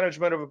general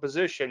management of a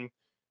position,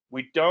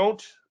 we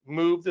don't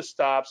move the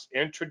stops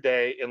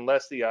intraday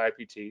unless the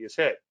IPT is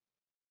hit.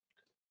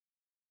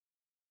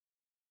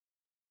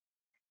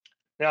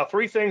 Now,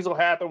 3 things will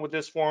happen with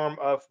this form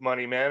of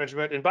money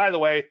management. And by the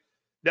way,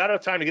 not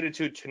enough time to get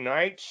into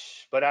tonight,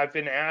 but I've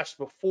been asked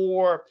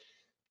before,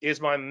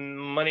 is my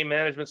money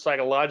management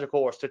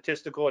psychological or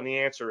statistical? And the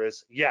answer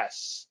is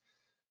yes.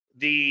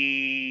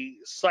 The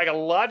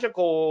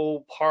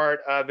psychological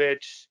part of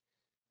it,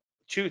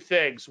 2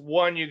 things.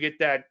 One, you get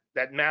that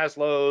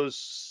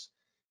Maslow's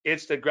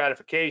instant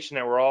gratification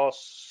that we're all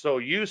so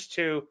used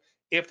to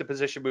if the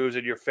position moves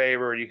in your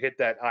favor and you hit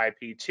that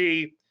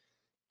IPT.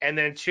 And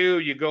then 2,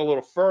 you go a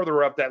little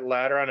further up that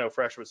ladder. I know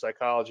freshman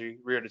psychology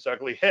reared its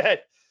ugly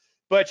head,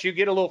 but you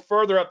get a little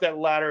further up that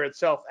ladder in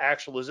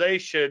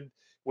self-actualization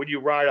when you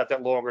ride out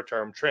that longer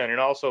term trend.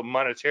 And also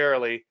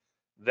monetarily,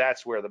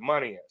 that's where the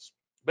money is.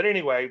 But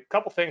anyway, a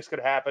couple things could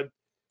happen.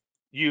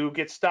 You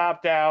get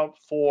stopped out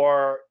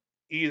for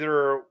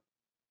either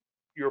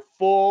your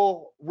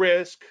full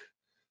risk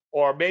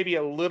or maybe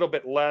a little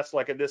bit less,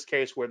 like in this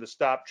case where the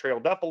stop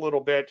trailed up a little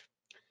bit.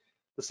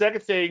 The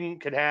second thing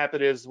can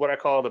happen is what I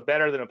call the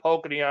better than a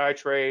poke in the eye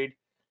trade.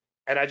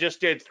 And I just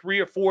did 3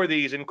 or 4 of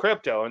these in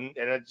crypto, and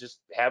I just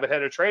haven't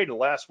had a trade in the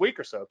last week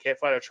or so. Can't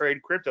find a trade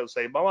in crypto to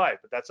save my life,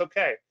 but that's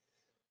okay.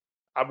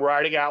 I'm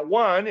riding out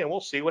one, and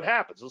we'll see what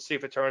happens. We'll see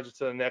if it turns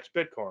into the next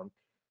Bitcoin.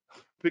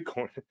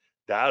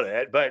 Doubt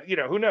it, but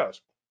who knows?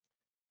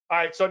 All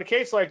right, so in a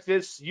case like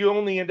this, you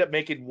only end up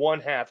making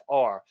 1/2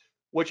 R,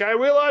 which I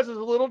realize is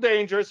a little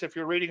dangerous if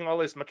you're reading all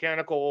these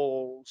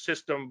mechanical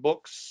system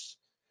books.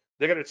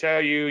 They're going to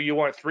tell you you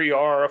want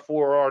 3R,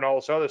 4R, and all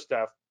this other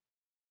stuff.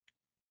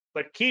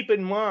 But keep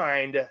in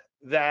mind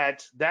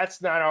that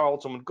that's not our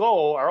ultimate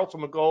goal. Our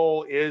ultimate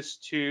goal is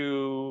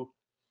to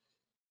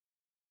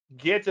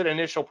get that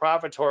initial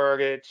profit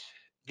target,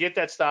 get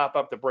that stop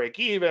up to break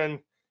even,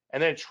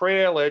 and then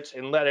trail it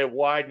and let it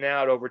widen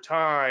out over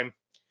time,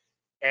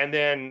 and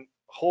then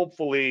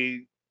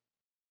hopefully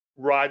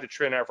ride the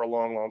trend out for a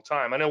long, long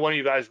time. I know one of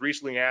you guys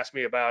recently asked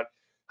me about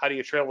how do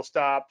you trail the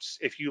stops.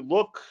 If you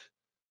look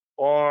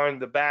on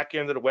the back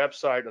end of the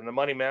website on the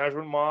money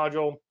management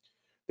module,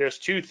 there's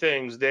 2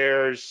 things.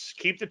 There's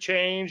keep the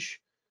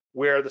change,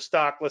 where the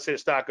stock, let's say the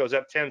stock goes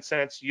up 10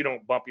 cents, you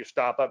don't bump your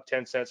stop up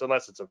 10 cents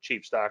unless it's a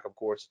cheap stock, of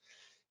course.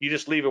 You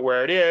just leave it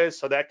where it is,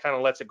 so that kind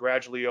of lets it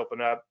gradually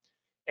open up.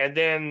 And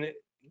then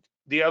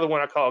the other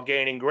one I call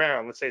gaining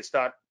ground. Let's say the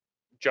stock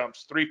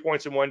jumps 3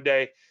 points in one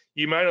day,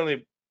 you might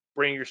only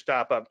bring your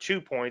stop up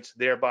 2 points,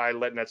 thereby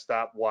letting that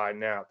stop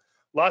widen out.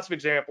 Lots of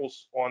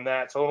examples on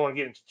that, so I don't want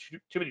to get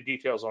into too many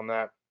details on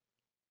that,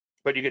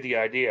 but you get the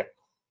idea.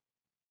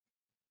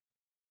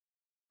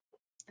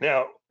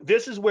 Now,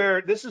 this is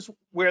where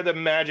the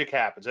magic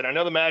happens, and I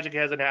know the magic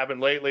hasn't happened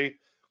lately.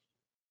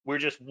 We're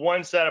just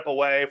one setup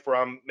away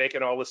from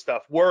making all this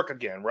stuff work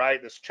again,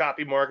 right? This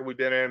choppy market we've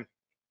been in,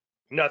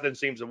 nothing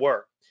seems to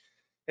work,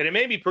 and it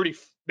made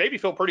me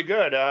feel pretty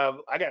good.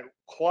 I got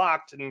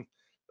clocked, and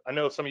I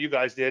know some of you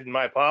guys did, and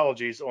my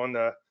apologies, on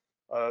the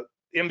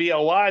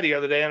MBLY the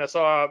other day, and I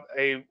saw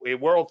a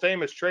world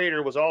famous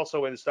trader was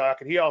also in the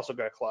stock, and he also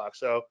got clocked.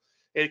 So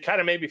it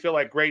kind of made me feel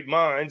like great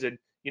minds, and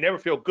you never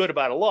feel good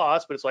about a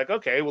loss, but it's like,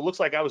 okay, well, it looks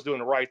like I was doing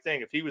the right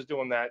thing if he was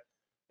doing that,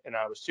 and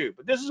I was too.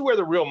 But this is where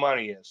the real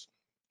money is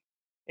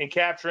in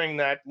capturing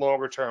that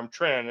longer term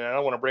trend. And I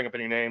don't want to bring up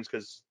any names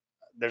because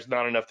there's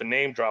not enough to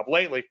name drop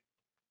lately,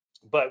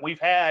 but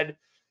we've had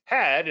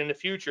in the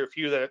future a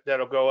few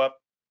that'll go up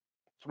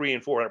 300%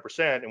 and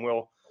 400%, and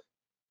we'll,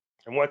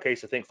 in one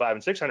case, I think 500%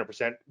 and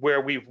 600%,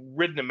 where we've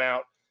ridden them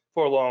out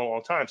for a long,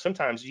 long time,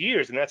 sometimes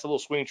years, and that's a little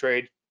swing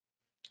trade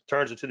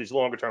turns into these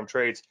longer term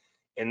trades,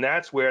 and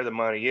that's where the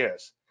money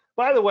is.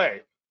 By the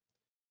way,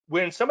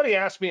 when somebody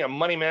asks me a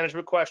money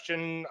management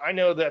question, I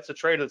know that's a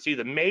trader that's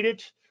either made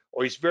it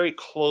or he's very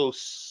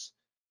close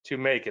to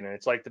making it.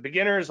 It's like the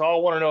beginners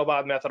all want to know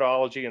about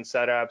methodology and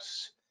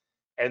setups.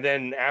 And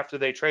then after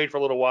they trade for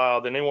a little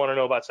while, then they want to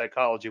know about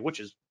psychology, which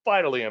is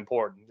vitally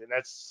important. And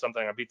that's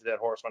something I beat the dead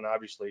horse on,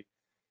 obviously.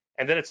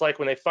 And then it's like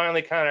when they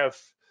finally kind of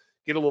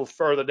get a little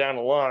further down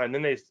the line,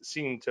 then they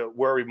seem to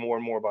worry more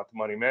and more about the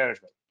money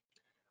management.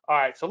 All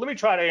right, so let me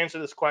try to answer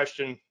this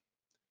question.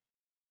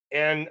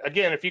 And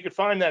again, if you could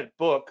find that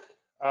book,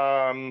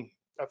 I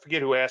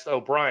forget who asked. Oh,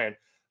 Brian.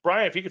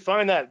 Brian, if you could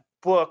find that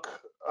book,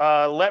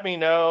 let me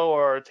know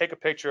or take a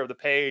picture of the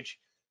page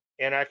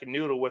and I can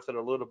noodle with it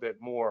a little bit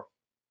more.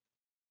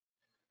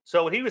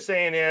 So what he was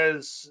saying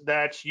is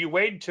that you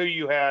wait until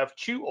you have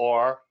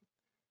QR,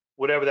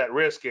 whatever that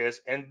risk is,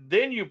 and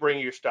then you bring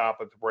your stop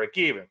up to break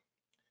even.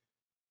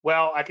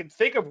 Well, I can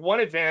think of one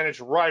advantage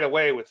right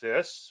away with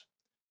this,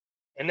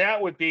 and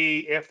that would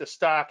be if the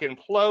stock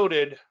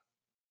imploded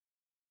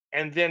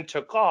and then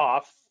took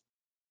off,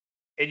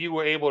 and you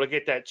were able to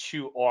get that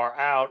 2R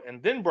out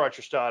and then brought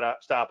your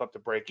stop up to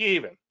break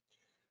even.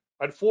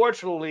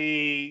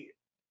 Unfortunately,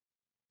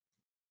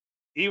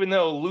 even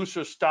though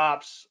looser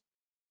stops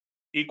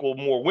equal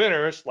more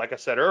winners, like I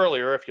said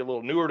earlier, if you're a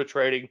little newer to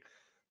trading,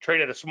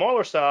 trade at a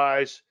smaller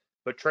size,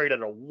 but trade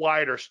at a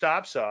wider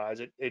stop size,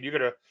 and you're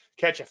going to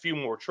catch a few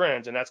more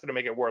trends, and that's going to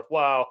make it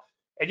worthwhile.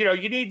 And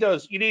you need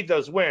those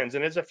wins.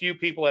 And there's a few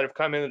people that have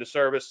come into the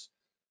service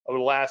over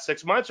the last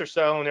 6 months or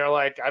so, and they're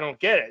like, I don't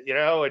get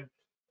it,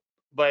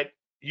 but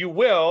you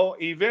will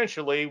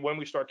eventually when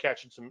we start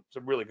catching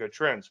some really good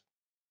trends.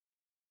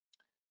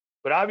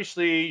 But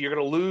obviously, you're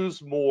going to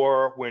lose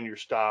more when you're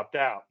stopped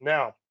out.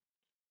 Now,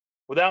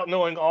 without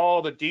knowing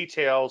all the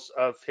details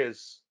of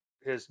his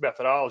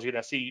methodology, and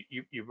I see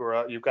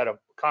you've got a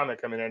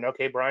comment coming in.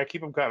 Okay, Brian,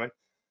 keep them coming.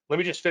 Let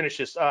me just finish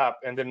this up,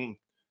 and then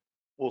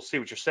we'll see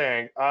what you're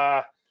saying.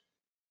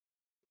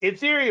 In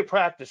theory and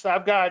practice,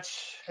 I've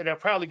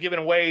probably given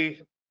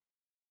away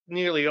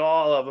nearly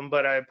all of them,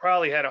 but I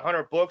probably had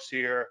 100 books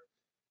here.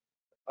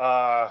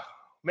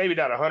 Maybe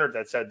not 100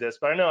 that said this,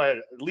 but I know I had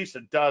at least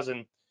a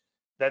dozen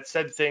that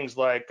said things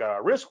like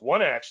risk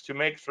 1x to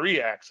make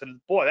 3x. And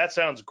boy, that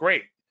sounds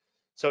great.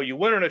 So you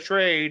win in a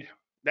trade,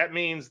 that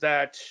means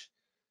that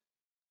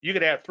you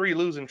could have 3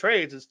 losing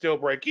trades and still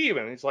break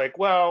even. It's like,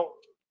 well,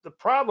 the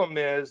problem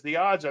is the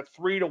odds are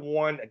 3 to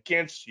 1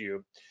 against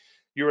you.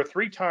 You're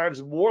 3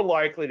 times more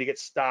likely to get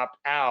stopped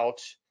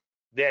out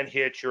than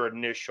hit your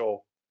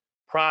initial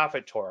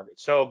profit target.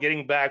 So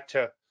getting back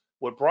to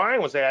what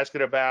Brian was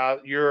asking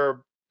about,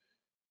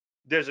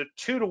 there's a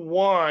 2 to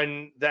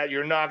 1 that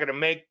you're not going to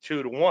make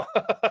 2 to 1,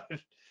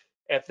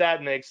 if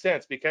that makes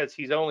sense, because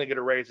he's only going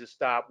to raise his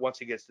stop once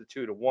he gets to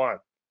 2 to 1.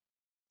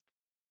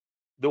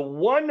 The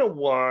 1 to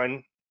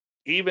 1,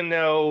 even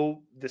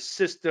though the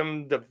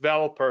system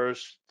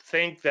developers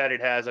think that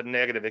it has a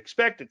negative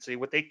expectancy,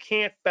 what they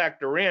can't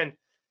factor in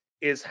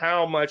is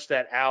how much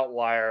that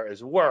outlier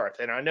is worth.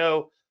 And I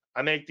know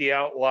I make the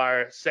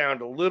outlier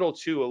sound a little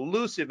too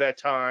elusive at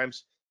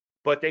times,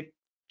 but they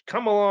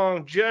come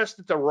along just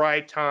at the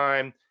right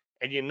time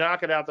and you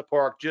knock it out the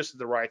park just at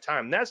the right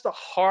time. And that's the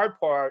hard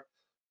part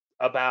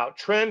about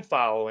trend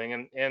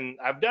following. And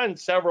I've done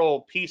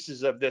several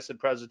pieces of this in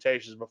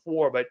presentations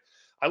before, but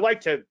I'd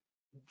like to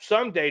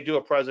someday do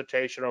a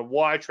presentation on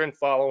why trend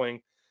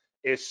following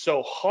is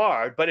so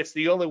hard, but it's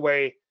the only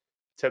way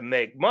to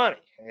make money.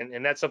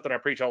 And that's something I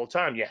preach all the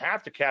time. You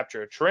have to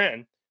capture a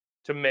trend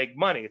to make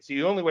money. It's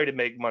the only way to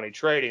make money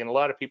trading. And a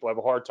lot of people have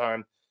a hard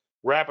time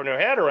wrapping their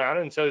head around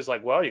it. And so it's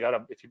like, well,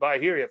 if you buy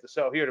here, you have to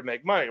sell here to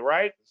make money,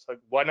 right? It's like,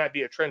 why not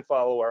be a trend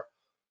follower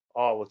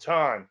all the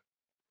time?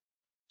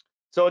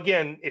 So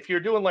again, if you're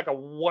doing like a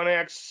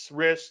 1x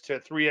risk to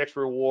 3x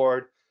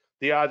reward,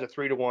 the odds are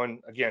 3 to 1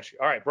 against you.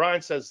 All right,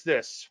 Brian says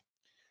this.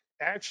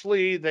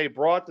 Actually, they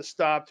brought the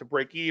stop to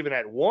break even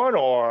at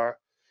 1R,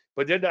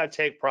 but did not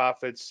take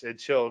profits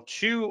until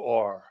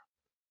 2R.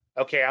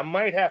 Okay, I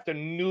might have to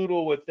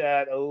noodle with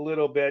that a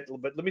little bit,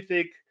 but let me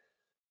think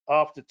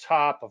off the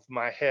top of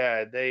my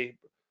head. They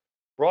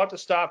brought the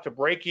stop to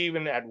break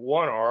even at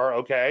 1R,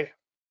 okay,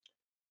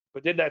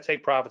 but did not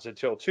take profits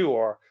until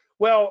 2R.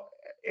 Well,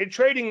 in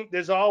trading,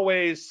 there's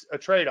always a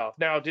trade-off.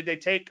 Now, did they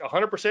take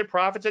 100%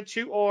 profits at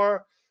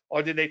 2R,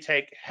 or did they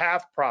take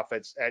half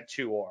profits at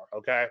 2R,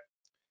 okay?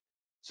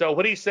 So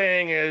what he's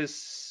saying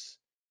is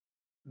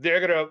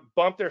they're going to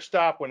bump their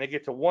stop when they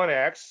get to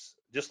 1x,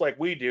 just like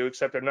we do,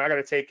 except they're not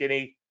going to take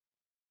any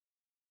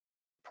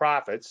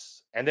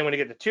profits. And then when they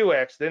get to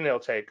 2x, then they'll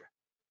take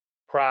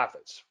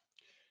profits.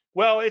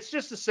 Well, it's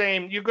just the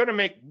same. You're going to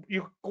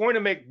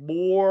make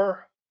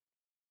more.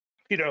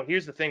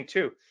 Here's the thing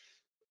too.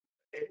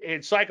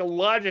 And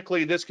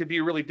psychologically, this could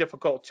be really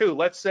difficult too.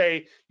 Let's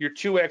say your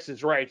 2x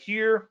is right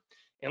here,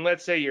 and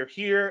let's say you're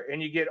here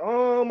and you get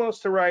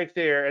almost to right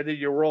there, and then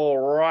you roll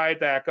right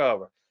back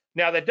over.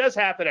 Now that does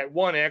happen at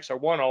 1x or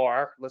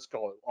 1R. Let's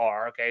call it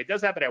R. Okay, it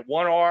does happen at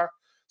 1R.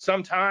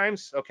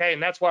 sometimes, okay,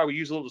 and that's why we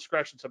use a little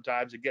discretion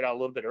sometimes to get out a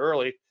little bit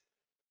early.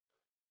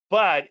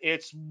 But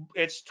it's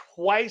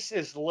twice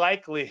as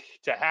likely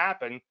to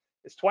happen.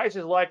 It's twice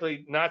as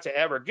likely not to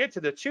ever get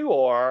to the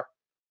 2R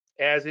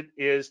as it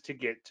is to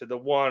get to the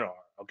 1R.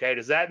 Okay,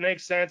 does that make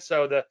sense?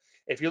 So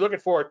if you're looking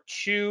for a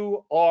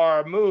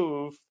 2R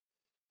move,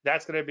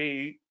 that's going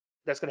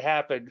to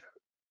happen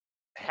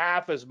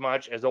half as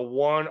much as a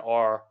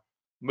 1R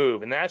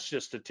move, and that's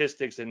just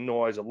statistics and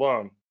noise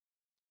alone.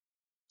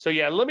 So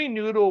yeah, let me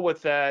noodle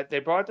with that. They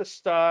brought the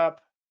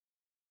stop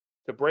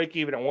to break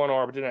even at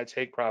 1R, but did not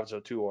take profits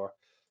at 2R.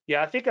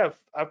 Yeah, I think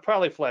I've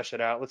probably fleshed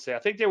it out. Let's say I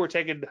think they were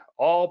taking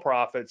all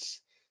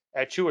profits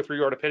at 2 or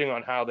 3R, depending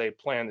on how they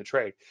plan the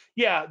trade.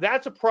 Yeah,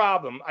 that's a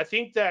problem. I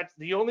think that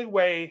the only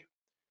way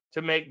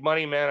to make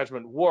money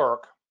management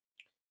work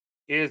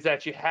is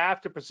that you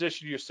have to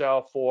position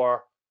yourself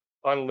for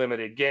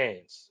unlimited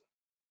gains.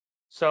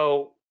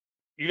 So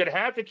you're going to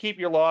have to keep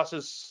your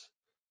losses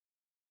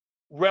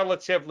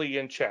relatively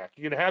in check.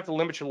 You're going to have to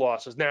limit your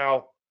losses.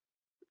 Now,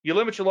 you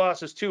limit your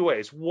losses two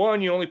ways.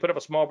 One, you only put up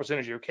a small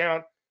percentage of your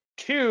account.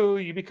 Two,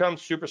 you become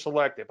super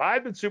selective.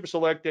 I've been super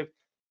selective,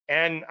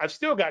 and I've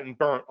still gotten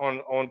burnt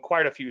on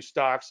quite a few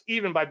stocks,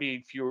 even by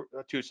being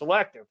too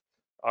selective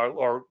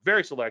or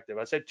very selective.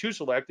 I said too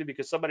selective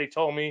because somebody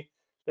told me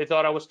they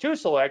thought I was too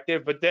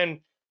selective, but then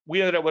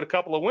we ended up with a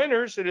couple of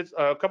winners and it's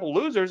a couple of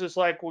losers. It's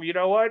like, well, you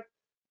know what?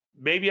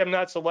 Maybe I'm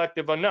not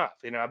selective enough.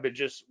 I've been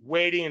just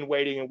waiting and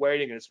waiting and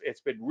waiting, and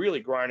it's been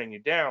really grinding you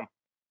down.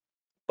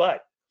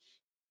 But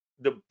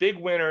the big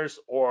winners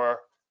are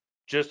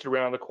just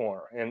around the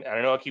corner. And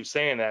I know I keep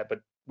saying that, but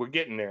we're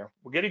getting there.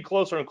 We're getting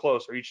closer and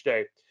closer each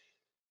day.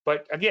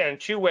 But again,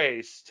 two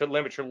ways to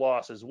limit your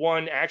losses.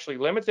 One, actually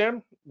limit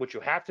them, which you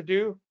have to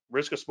do,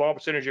 risk a small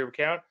percentage of your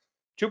account.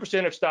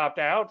 2% have stopped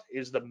out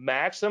is the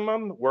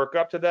maximum, work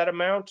up to that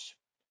amount.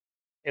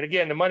 And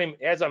again, the money,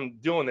 as I'm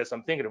doing this,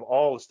 I'm thinking of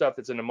all the stuff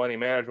that's in the money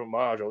management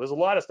module. There's a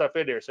lot of stuff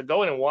in there. So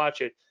go in and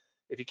watch it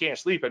if you can't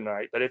sleep at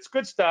night. But it's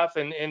good stuff.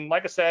 And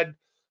like I said,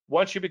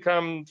 once you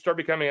start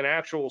becoming an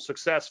actual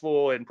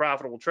successful and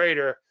profitable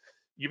trader,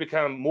 you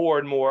become more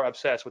and more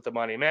obsessed with the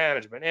money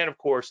management and of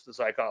course the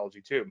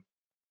psychology too.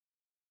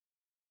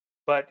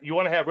 But you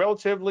want to have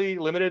relatively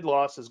limited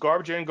losses,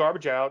 garbage in,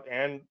 garbage out,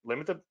 and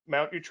limit the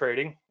amount you're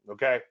trading.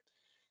 Okay.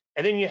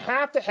 And then you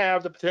have to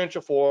have the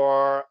potential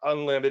for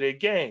unlimited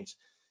gains,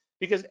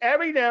 because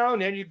every now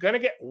and then you're going to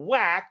get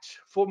whacked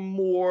for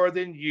more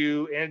than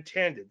you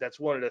intended. That's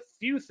one of the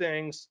few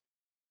things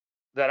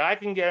that I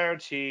can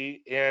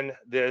guarantee in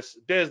this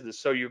business.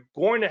 So you're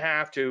going to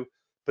have to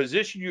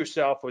position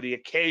yourself for the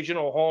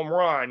occasional home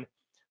run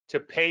to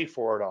pay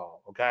for it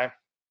all. Okay.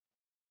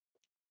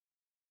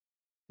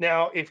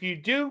 Now, if you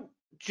do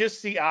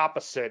just the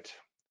opposite,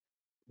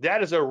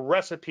 that is a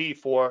recipe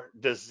for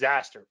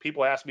disaster.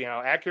 People ask me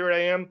how accurate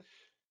I am.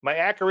 My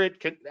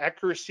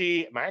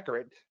accuracy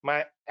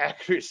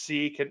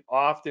can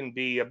often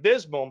be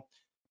abysmal,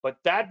 but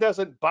that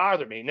doesn't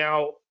bother me.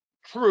 Now,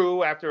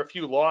 true, after a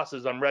few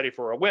losses, I'm ready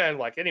for a win,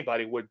 like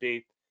anybody would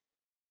be.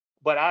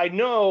 But I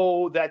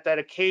know that that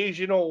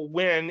occasional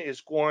win is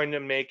going to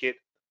make it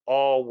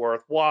all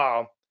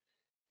worthwhile.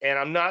 And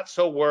I'm not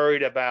so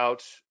worried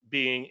about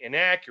being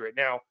inaccurate.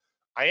 Now,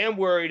 I am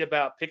worried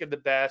about picking the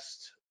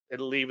best and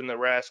leaving the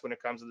rest when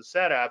it comes to the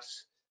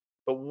setups.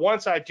 But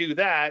once I do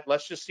that,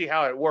 let's just see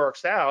how it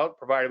works out,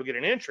 provided we get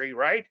an entry,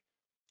 right?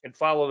 And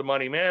follow the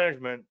money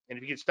management. And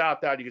if you get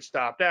stopped out, you get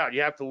stopped out.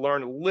 You have to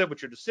learn to live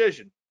with your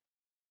decision.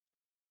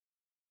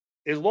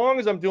 As long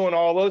as I'm doing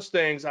all those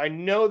things, I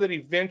know that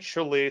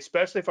eventually,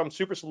 especially if I'm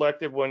super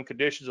selective when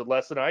conditions are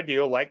less than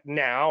ideal, like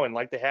now and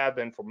like they have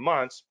been for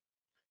months,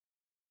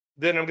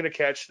 then I'm going to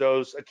catch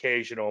those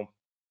occasional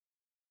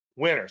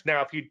winners.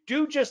 Now, if you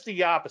do just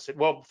the opposite,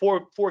 well,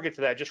 before we get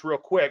to that, just real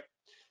quick,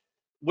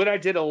 when I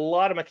did a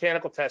lot of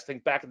mechanical testing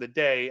back in the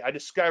day, I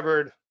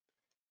discovered,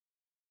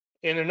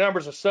 and the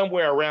numbers are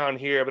somewhere around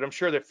here, but I'm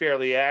sure they're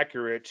fairly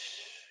accurate.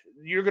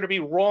 You're going to be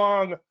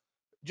wrong,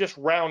 just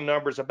round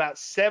numbers, about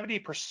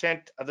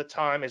 70% of the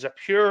time as a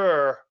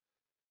pure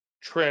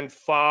trend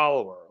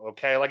follower.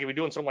 Okay, like if you're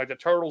doing something like the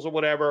turtles or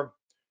whatever,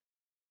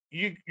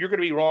 you're going to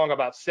be wrong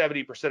about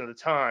 70% of the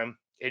time,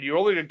 and you're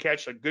only going to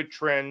catch a good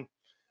trend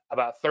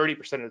about 30%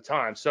 of the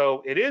time.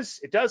 So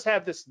it does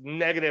have this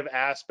negative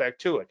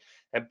aspect to it.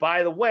 And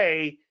by the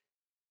way,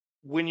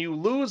 when you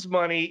lose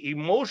money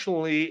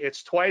emotionally,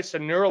 it's twice the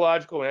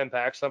neurological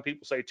impact. Some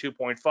people say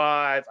 2.5.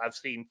 I've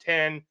seen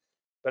 10,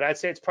 but I'd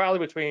say it's probably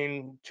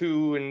between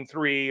 2 and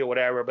 3 or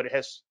whatever. But it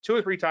has 2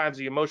 or 3 times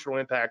the emotional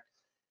impact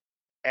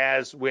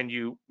as when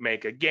you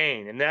make a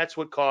gain. And that's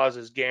what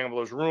causes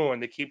gamblers ruin.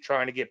 They keep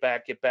trying to get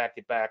back, get back,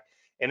 get back.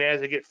 And as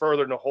they get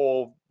further in the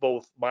hole,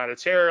 both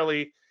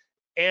monetarily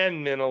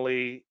and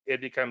mentally,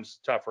 it becomes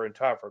tougher and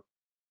tougher.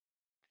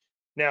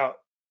 Now,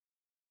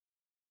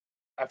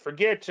 I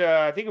forget,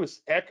 I think it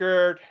was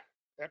Eckhart,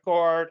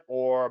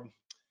 or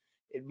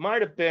it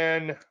might have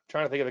been, I'm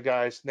trying to think of the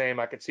guy's name.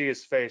 I could see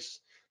his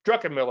face,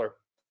 Druckenmiller.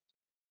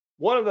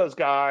 One of those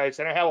guys,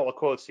 and I have all the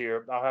quotes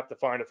here. I'll have to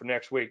find it for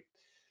next week.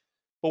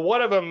 But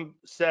one of them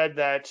said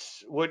that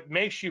what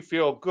makes you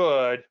feel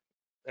good,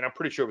 and I'm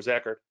pretty sure it was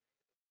Eckert,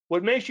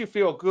 what makes you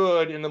feel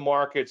good in the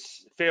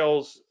markets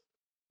fails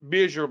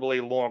miserably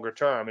longer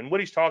term. And what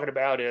he's talking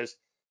about is,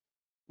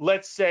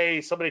 let's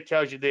say somebody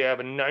tells you they have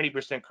a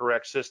 90%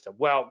 correct system.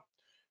 Well,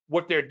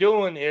 what they're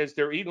doing is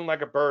they're eating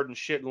like a bird and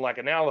shitting like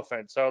an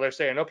elephant. So they're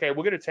saying, okay,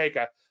 we're going to take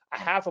a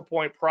half a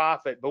point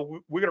profit, but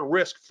we're going to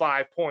risk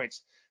 5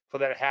 points for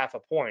that half a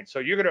point. So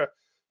you're gonna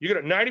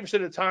 90%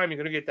 of the time you're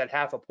going to get that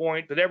half a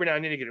point, but every now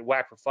and then you get it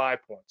whacked for 5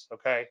 points.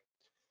 Okay.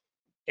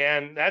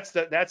 And that's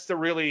the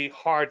really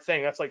hard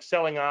thing. That's like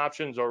selling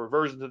options or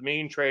reversion to the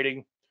mean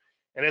trading.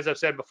 And as I've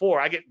said before,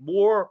 I get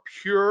more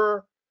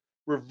pure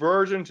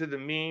reversion to the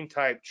mean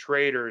type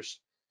traders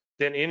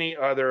than any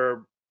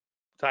other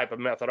type of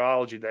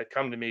methodology that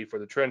come to me for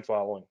the trend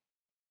following.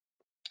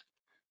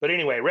 But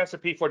anyway,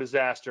 recipe for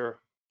disaster.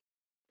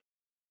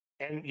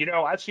 And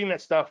I've seen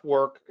that stuff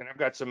work, and I've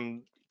got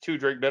some 2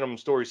 drink minimum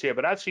stories here,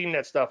 but I've seen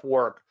that stuff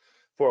work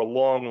for a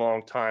long,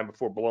 long time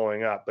before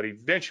blowing up. But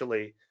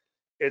eventually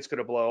it's going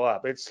to blow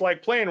up. It's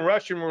like playing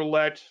Russian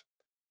roulette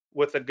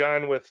with a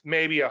gun with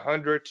maybe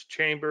 100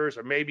 chambers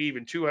or maybe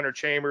even 200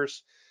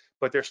 chambers,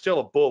 but there's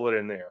still a bullet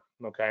in there,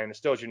 okay? And it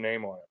still has your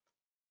name on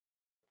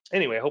it.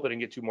 Anyway, I hope I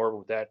didn't get too morbid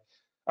with that.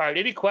 All right,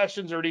 any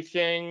questions or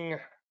anything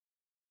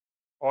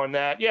on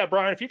that? Yeah,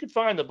 Brian, if you could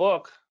find the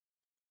book.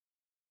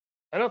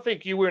 I don't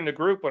think you were in the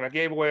group when I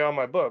gave away all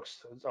my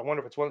books. I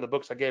wonder if it's one of the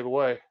books I gave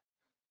away.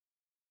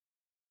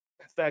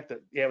 In fact,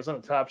 yeah, it was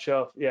on the top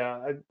shelf.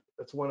 Yeah,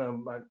 that's one of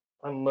them I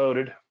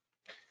unloaded.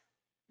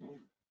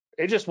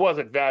 It just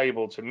wasn't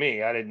valuable to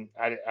me. I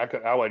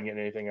wasn't getting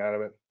anything out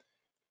of it.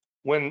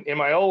 When in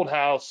my old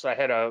house, I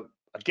had a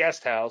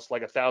guest house,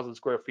 like 1,000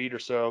 square feet or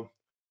so,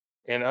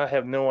 and I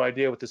have no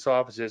idea what this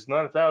office is.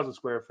 Not 1,000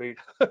 square feet.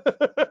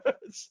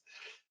 It's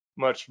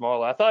much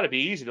smaller. I thought it'd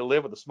be easy to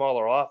live with a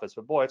smaller office,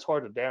 but boy, it's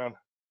hard to down.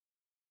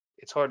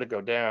 It's hard to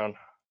go down.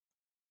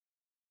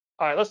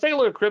 All right, let's take a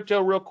look at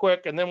crypto real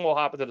quick, and then we'll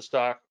hop into the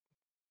stock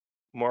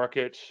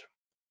market.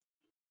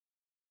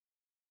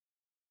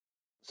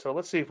 So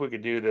let's see if we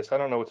could do this. I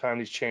don't know what time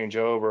these change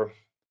over.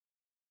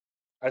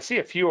 I see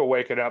a few are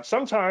waking up.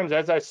 Sometimes,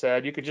 as I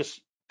said, you could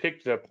just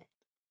pick the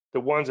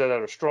ones that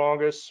are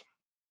strongest.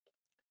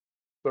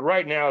 But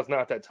right now, it's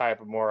not that type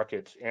of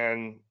market.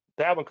 And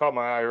that one caught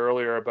my eye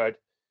earlier, but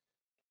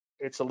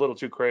it's a little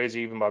too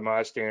crazy even by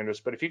my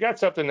standards. But if you got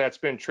something that's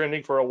been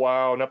trending for a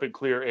while and up in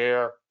clear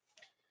air,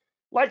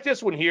 like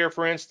this one here,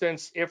 for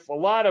instance, if a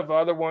lot of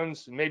other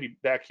ones, maybe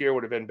back here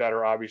would have been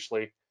better,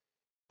 obviously.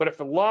 But if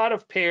a lot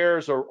of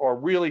pairs are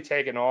really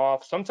taking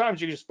off,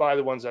 sometimes you just buy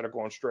the ones that are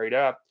going straight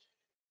up.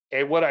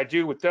 And what I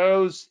do with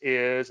those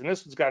is, and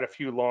this one's got a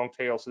few long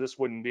tails, so this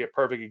wouldn't be a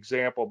perfect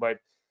example, but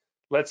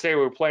let's say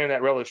we're playing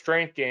that relative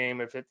strength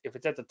game. If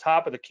it's at the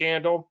top of the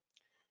candle,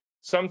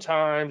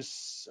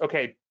 sometimes,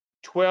 okay,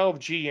 12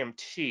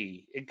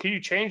 GMT. Can you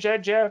change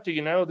that, Jeff? Do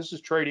you know? This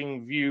is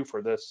Trading View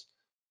for this.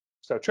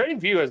 So Trading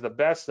View is the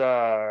best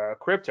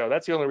crypto.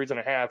 That's the only reason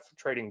I have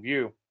Trading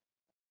View.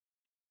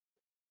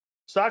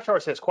 Stock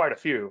Charts has quite a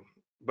few,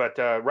 but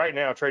right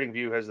now Trading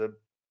View has the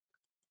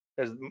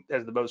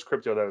most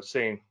crypto that I've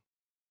seen.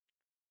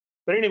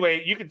 But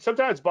anyway, you can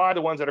sometimes buy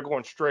the ones that are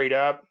going straight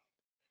up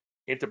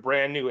into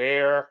brand new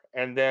air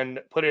and then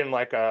put in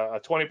like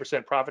a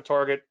 20% profit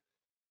target.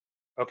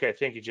 Okay,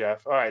 thank you,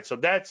 Jeff. All right, so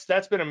that's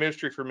been a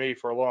mystery for me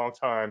for a long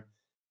time.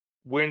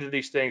 When do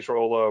these things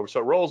roll over?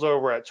 So it rolls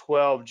over at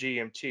 12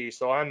 GMT.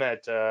 So I'm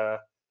at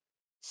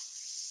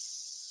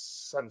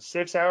I'm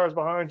 6 hours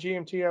behind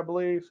GMT, I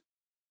believe.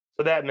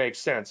 So that makes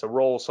sense. A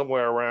roll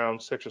somewhere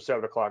around 6 or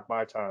 7 o'clock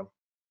my time.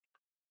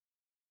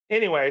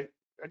 Anyway,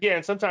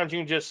 again, sometimes you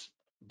can just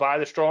buy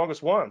the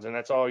strongest ones, and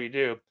that's all you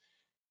do.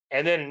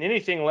 And then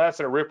anything less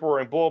than a rip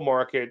roaring bull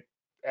market,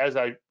 as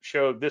I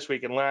showed this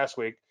week and last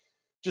week,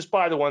 just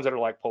buy the ones that are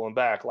like pulling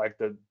back, like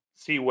the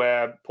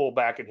C-Web pull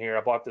back in here.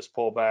 I bought this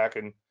pullback,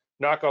 and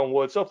knock on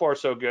wood, so far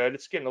so good.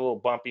 It's getting a little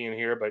bumpy in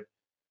here, but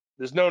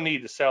there's no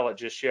need to sell it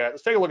just yet.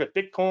 Let's take a look at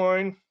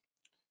Bitcoin.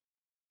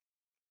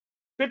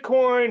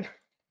 Bitcoin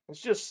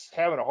is just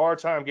having a hard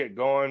time getting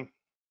going.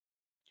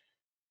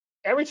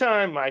 Every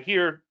time I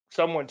hear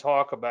someone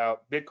talk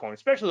about Bitcoin,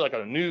 especially like on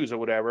the news or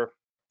whatever,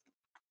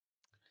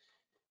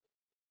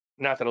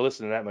 not that I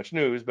listen to that much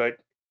news, but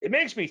it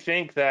makes me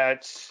think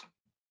that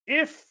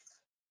if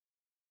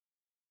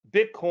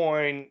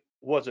Bitcoin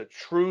was a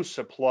true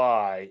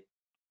supply,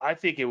 I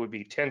think it would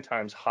be 10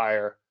 times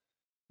higher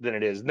than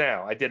it is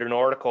now. I did an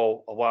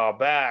article a while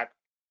back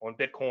on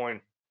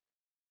Bitcoin,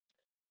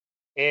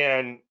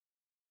 and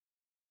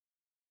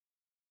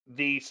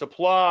the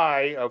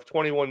supply of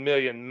 21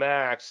 million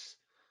max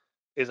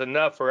is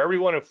enough for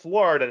everyone in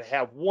Florida to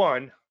have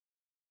one,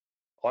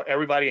 or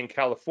everybody in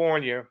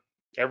California,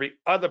 every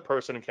other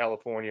person in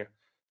California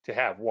to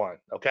have one.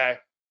 Okay.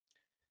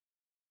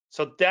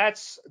 So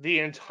that's the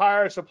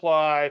entire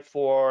supply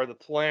for the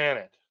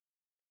planet,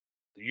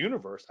 the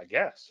universe, I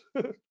guess.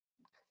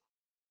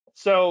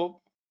 So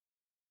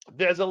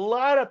there's a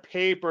lot of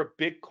paper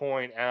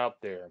Bitcoin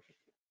out there.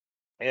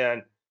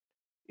 And,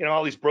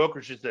 all these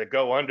brokerages that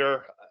go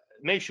under.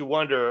 It makes you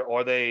wonder,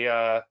 are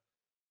they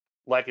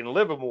like in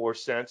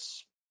Livermore's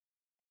sense?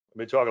 I've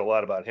been talking a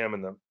lot about him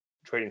in the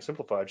Trading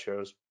Simplified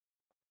shows,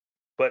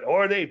 but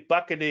are they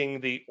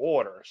bucketing the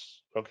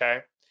orders?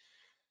 Okay,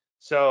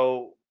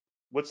 so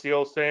what's the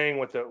old saying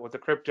with the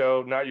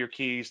crypto? Not your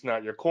keys,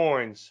 not your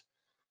coins.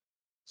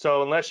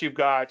 So unless you've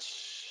got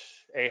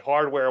a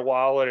hardware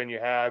wallet and you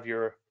have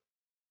your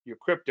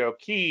crypto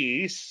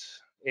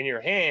keys in your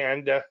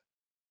hand,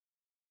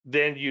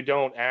 then you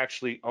don't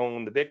actually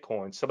own the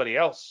Bitcoin. Somebody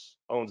else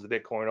owns the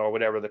Bitcoin or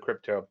whatever the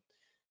crypto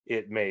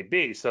it may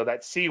be. So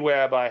that C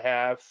web I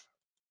have,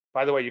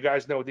 by the way, you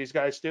guys know what these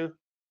guys do?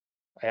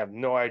 I have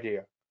no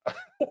idea.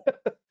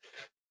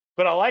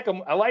 But I like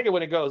them. I like it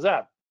when it goes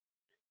up.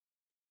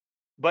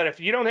 But if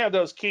you don't have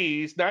those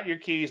keys, not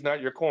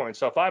your coin.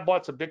 So if I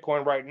bought some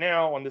Bitcoin right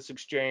now on this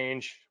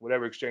exchange,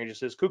 whatever exchange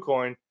this is,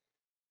 KuCoin,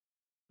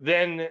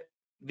 then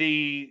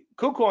the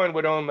KuCoin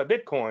would own my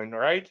Bitcoin,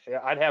 right?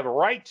 I'd have a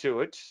right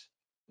to it.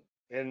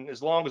 And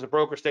as long as the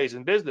broker stays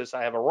in business,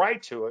 I have a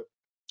right to it.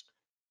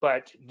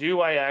 But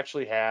do I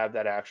actually have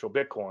that actual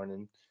Bitcoin?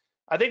 And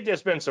I think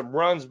there's been some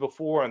runs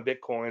before on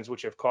Bitcoins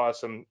which have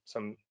caused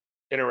some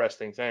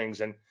interesting things.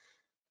 And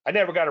I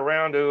never got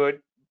around to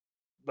it,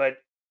 but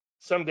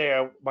someday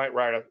I might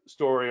write a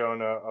story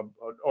on an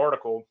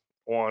article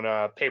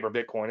on paper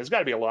Bitcoin. There's got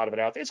to be a lot of it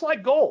out there. It's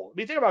like gold. I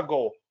mean, think about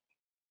gold.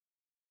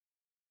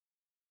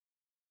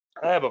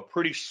 I have a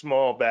pretty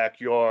small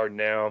backyard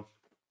now.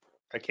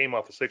 I came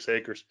off of 6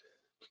 acres.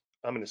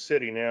 I'm in the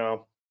city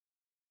now,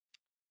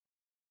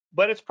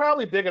 but it's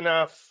probably big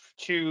enough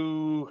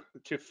to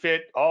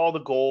fit all the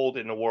gold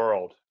in the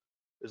world,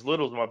 as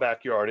little as my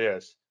backyard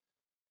is.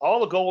 All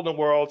the gold in the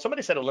world.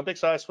 Somebody said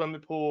Olympic-sized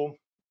swimming pool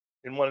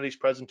in one of these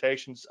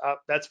presentations.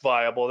 That's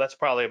viable. That's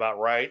probably about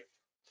right.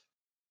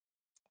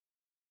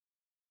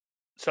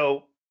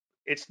 So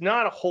it's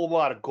not a whole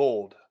lot of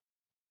gold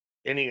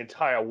in the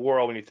entire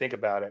world when you think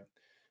about it.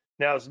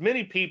 Now, as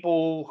many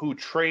people who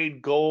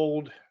trade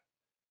gold,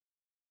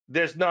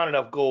 there's not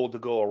enough gold to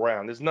go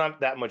around. There's not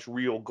that much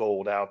real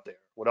gold out there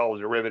with all the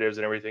derivatives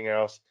and everything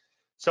else.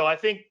 So I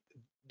think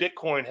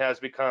Bitcoin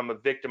has become a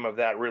victim of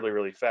that really,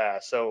 really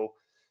fast. So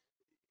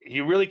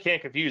you really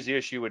can't confuse the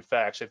issue with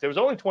facts. If there was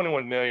only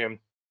 21 million,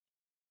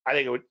 I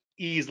think it would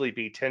easily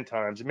be 10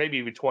 times, maybe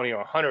even 20 or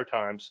 100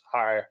 times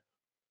higher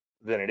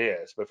than it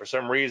is. But for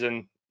some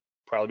reason,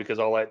 probably because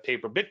all that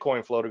paper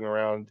Bitcoin floating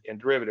around in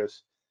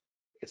derivatives,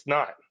 it's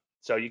not.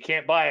 So you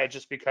can't buy it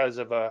just because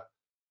of a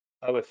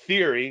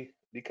theory,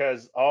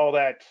 because all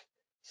that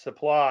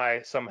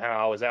supply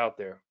somehow is out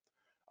there.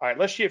 All right,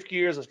 let's shift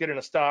gears. Let's get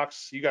into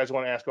stocks. You guys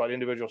want to ask about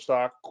individual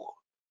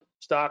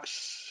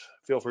stocks?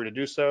 Feel free to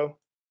do so.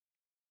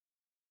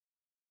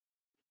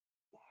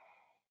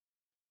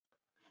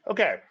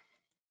 Okay,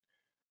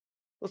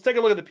 let's take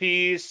a look at the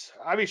P's.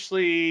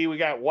 Obviously, we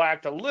got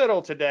whacked a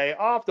little today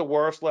off the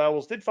worst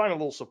levels. Did find a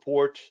little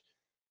support.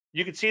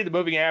 You can see the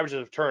moving averages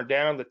have turned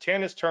down. The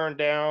 10 is turned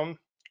down.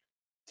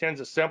 10's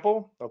a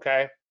simple,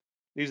 okay?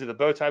 These are the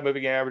bow tie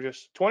moving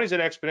averages. 20 is an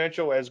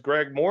exponential, as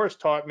Greg Morris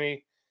taught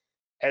me.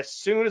 As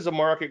soon as the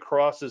market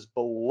crosses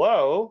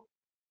below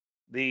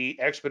the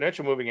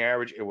exponential moving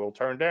average, it will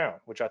turn down,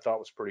 which I thought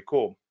was pretty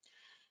cool.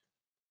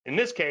 In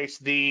this case,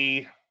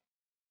 the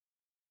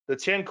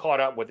 10 caught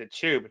up with it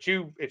too. But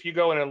if you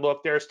go in and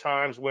look, there's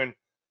times when,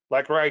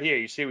 like right here,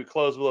 you see we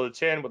closed below the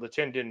 10, but the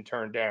 10 didn't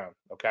turn down,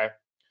 okay?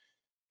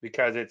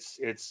 Because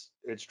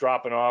it's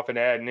dropping off and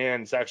adding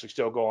in. It's actually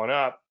still going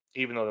up,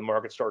 even though the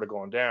market started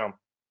going down.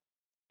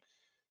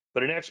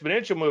 But an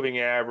exponential moving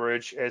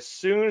average, as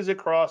soon as it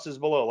crosses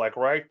below, like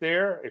right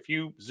there, if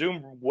you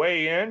zoom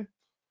way in,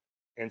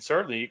 and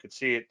certainly you could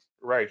see it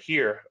right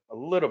here a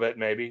little bit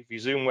maybe, if you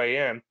zoom way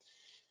in,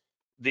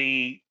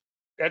 the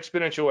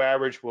exponential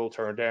average will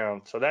turn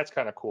down. So that's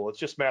kind of cool. It's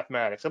just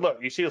mathematics. And look,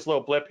 you see this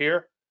little blip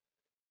here?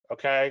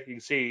 Okay, you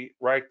can see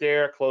right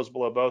there, close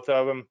below both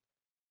of them,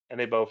 and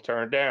they both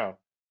turned down.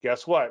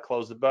 Guess what?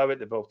 Closed above it,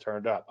 they both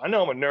turned up. I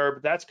know I'm a nerd,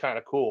 but that's kind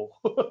of cool.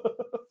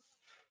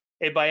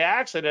 And by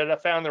accident, I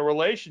found the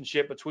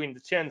relationship between the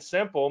 10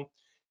 simple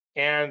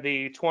and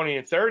the 20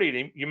 and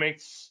 30.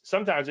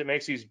 Sometimes it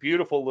makes these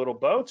beautiful little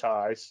bow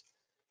ties,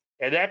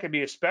 and that can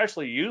be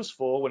especially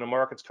useful when the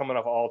market's coming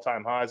off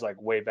all-time highs, like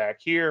way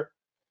back here,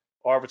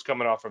 or if it's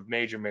coming off of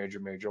major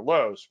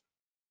lows.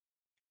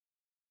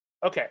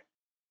 Okay,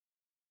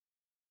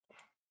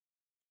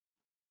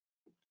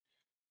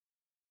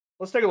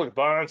 let's take a look at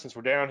bonds since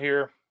we're down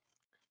here.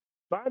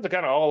 Bonds are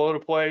kind of all over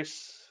the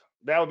place.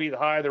 That would be the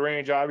high of the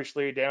range,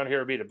 obviously. Down here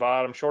would be the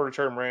bottom, shorter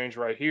term range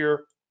right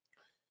here.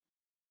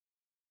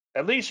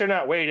 At least they're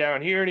not way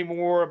down here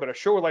anymore, but I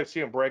sure would like to see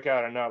them break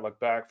out and not look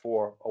back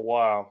for a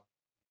while.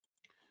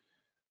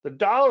 The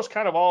dollar's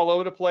kind of all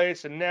over the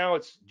place, and now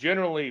it's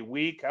generally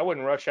weak. I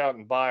wouldn't rush out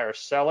and buy or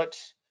sell it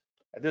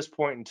at this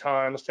point in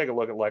time. Let's take a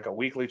look at like a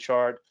weekly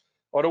chart.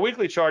 On a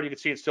weekly chart, you can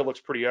see it still looks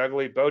pretty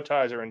ugly. Bow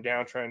ties are in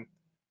downtrend,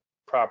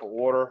 proper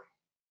order.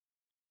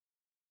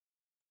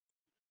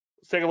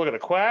 Let's take a look at the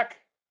quack.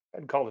 I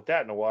hadn't called it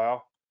that in a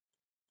while.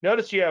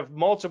 Notice you have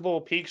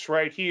multiple peaks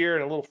right here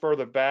and a little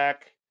further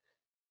back.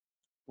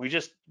 We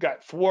just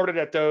got thwarted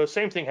at those.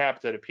 Same thing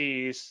happened to the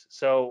P's.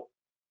 So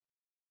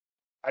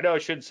I know I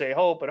shouldn't say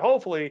hope, but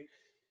hopefully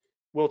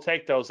we'll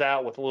take those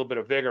out with a little bit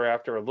of vigor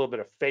after a little bit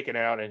of faking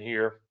out in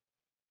here.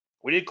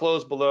 We did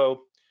close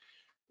below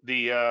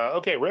the,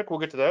 okay, Rick, we'll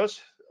get to those.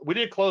 We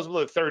did close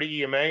below the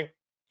 30 EMA.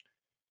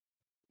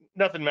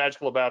 Nothing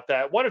magical about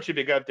that. One or two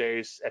big up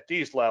days at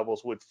these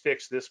levels would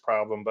fix this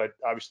problem, but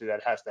obviously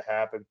that has to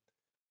happen.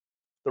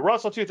 The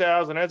Russell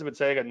 2000, as I've been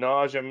saying ad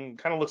nauseum,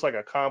 kind of looks like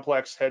a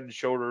complex head and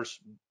shoulders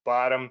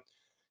bottom,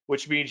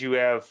 which means you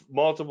have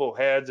multiple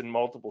heads and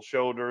multiple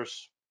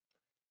shoulders,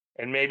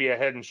 and maybe a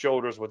head and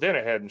shoulders within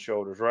a head and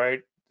shoulders,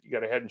 right? You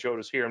got a head and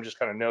shoulders here. I'm just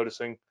kind of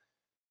noticing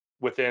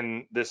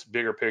within this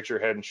bigger picture,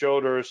 head and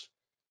shoulders.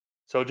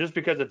 So just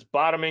because it's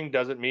bottoming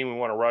doesn't mean we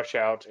want to rush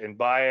out and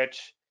buy it.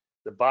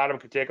 The bottom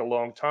could take a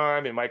long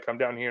time. It might come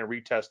down here and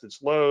retest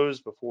its lows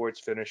before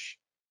it's finished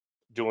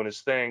doing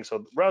its thing.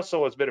 So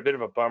Russell has been a bit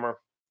of a bummer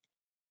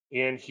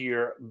in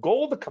here.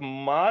 Gold, the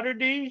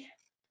commodity,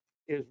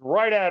 is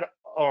right at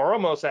or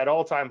almost at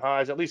all-time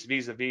highs, at least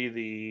vis-a-vis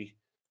the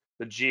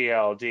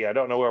GLD. I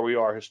don't know where we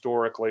are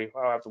historically.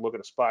 I'll have to look at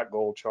a spot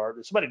gold chart.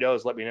 If somebody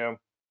knows, let me know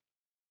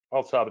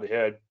off the top of the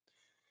head.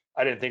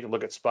 I didn't think to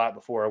look at spot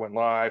before I went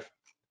live.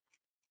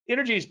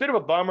 Energy is a bit of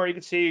a bummer. You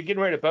can see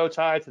getting ready to bow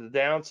tie to the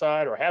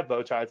downside or have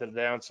bow tie to the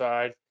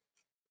downside.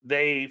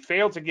 They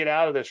failed to get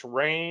out of this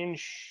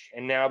range,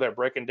 and now they're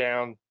breaking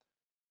down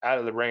out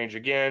of the range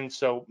again.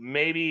 So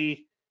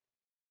maybe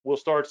we'll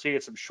start seeing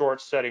some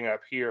shorts setting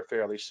up here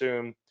fairly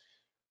soon.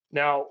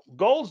 Now,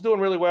 gold's doing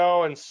really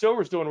well and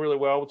silver's doing really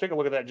well. We'll take a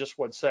look at that in just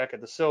 1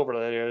 second, the silver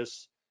that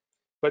is.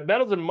 But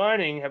metals and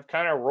mining have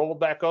kind of rolled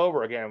back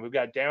over again. We've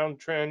got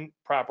downtrend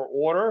proper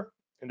order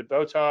into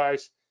bow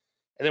ties,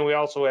 and then we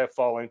also have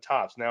falling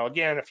tops. Now,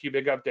 again, a few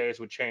big up days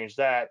would change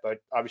that, but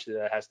obviously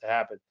that has to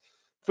happen.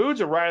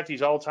 Foods are right at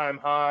these all-time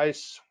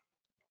highs,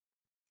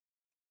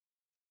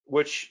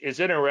 which is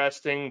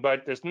interesting,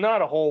 but there's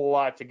not a whole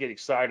lot to get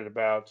excited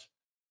about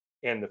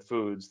in the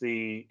foods.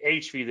 The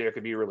HV there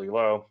could be really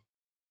low.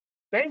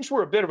 Banks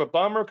were a bit of a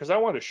bummer because I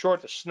wanted to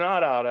short the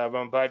snot out of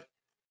them, but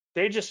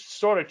they just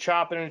started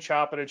chopping and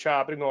chopping and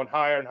chopping, going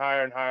higher and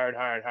higher and higher and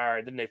higher and higher.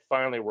 And then they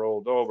finally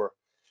rolled over.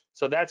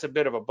 So that's a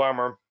bit of a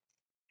bummer.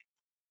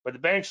 But the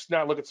bank's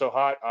not looking so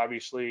hot,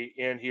 obviously,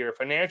 in here.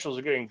 Financials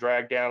are getting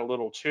dragged down a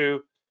little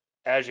too.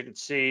 As you can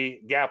see,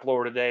 gap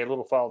lower today, a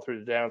little follow through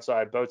the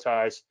downside. Bow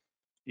ties,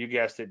 you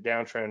guessed it,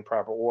 downtrend,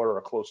 proper order,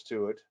 or close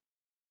to it.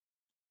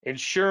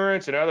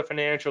 Insurance and other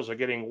financials are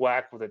getting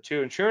whacked with it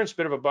too. Insurance,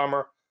 bit of a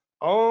bummer.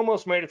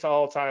 Almost made it to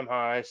all-time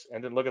highs.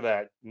 And then look at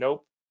that.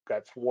 Nope,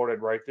 got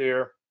thwarted right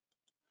there.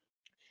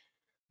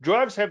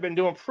 Drugs have been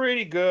doing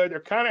pretty good. They're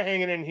kind of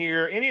hanging in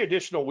here. Any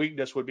additional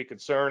weakness would be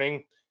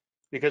concerning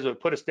because it would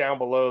put us down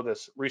below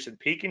this recent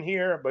peak in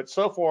here. But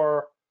so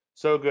far,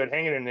 so good,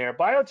 hanging in there.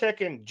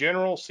 Biotech in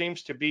general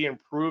seems to be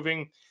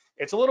improving.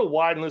 It's a little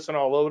wide and loose and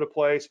all over the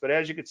place, but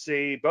as you can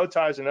see, bow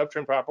ties in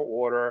uptrend proper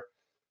order.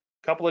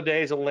 A couple of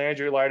days of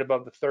Landry light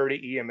above the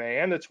 30 EMA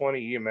and the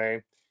 20 EMA.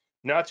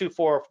 Not too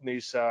far from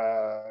these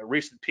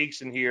recent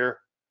peaks in here,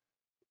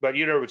 but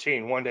you know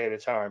routine, 1 day at a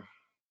time.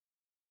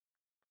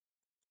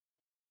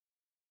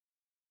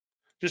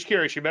 Just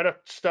curious, your meta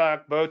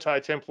stock bow tie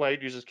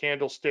template uses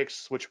candlesticks,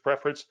 switch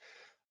preference.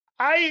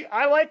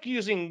 I like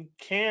using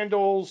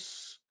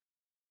candles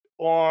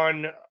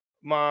on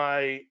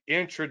my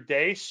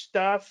intraday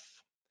stuff.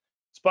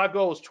 Spot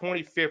goal is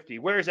 2050.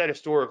 Where is that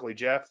historically,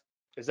 Jeff?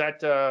 Is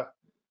that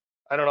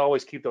I don't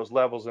always keep those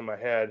levels in my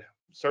head.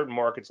 Certain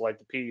markets like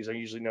the P's, I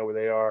usually know where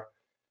they are.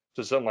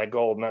 So something like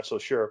gold, I'm not so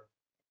sure.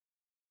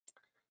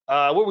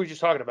 What were we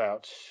just talking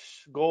about?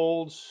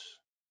 Golds.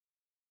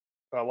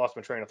 I lost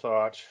my train of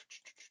thought.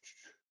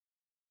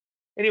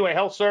 Anyway,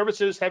 health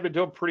services have been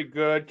doing pretty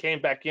good.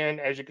 Came back in,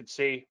 as you can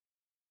see,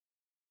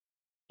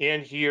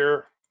 in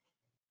here.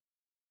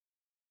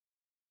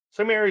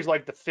 Some areas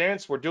like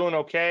defense were doing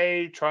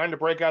okay, trying to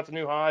break out the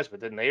new highs, but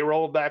then they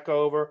rolled back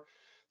over.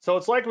 So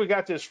it's like we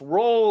got this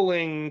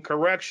rolling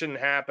correction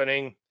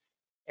happening,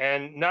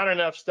 and not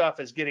enough stuff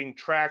is getting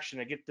traction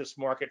to get this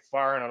market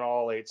firing on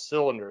all 8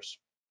 cylinders.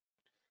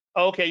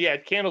 Okay, yeah,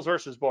 candles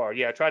versus bar.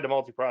 Yeah, I tried to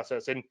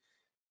multi-process, and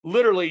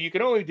literally you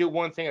can only do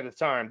one thing at a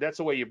time. That's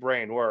the way your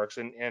brain works.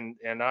 And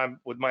I'm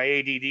with my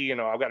ADD,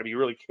 I've got to be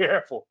really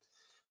careful.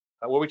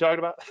 What are we talking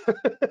about?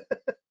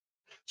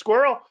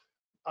 Squirrel.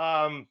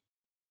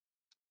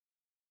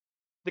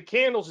 The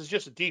candles is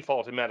just a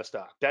default in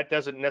Metastock. That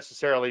doesn't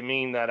necessarily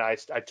mean that I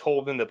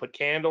told them to put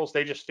candles.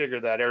 They just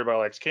figured that everybody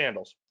likes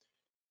candles.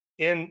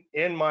 In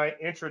my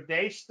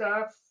intraday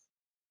stuff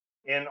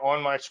and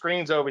on my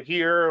screens over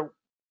here,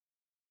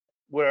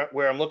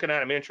 where I'm looking at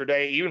them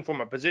intraday, even for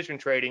my position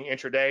trading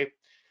intraday,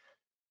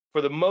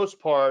 for the most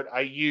part,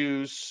 I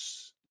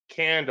use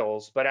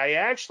candles, but I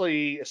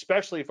actually,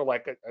 especially for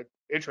like a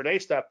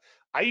intraday stuff,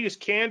 I use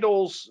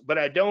candles, but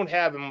I don't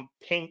have them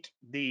paint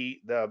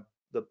the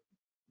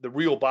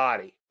real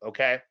body.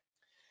 Okay,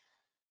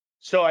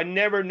 so I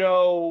never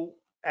know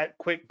at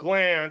quick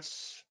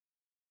glance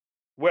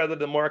whether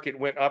the market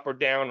went up or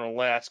down on the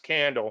last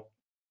candle.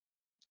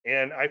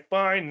 And I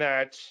find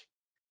that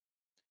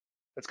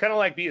it's kind of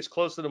like be as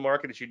close to the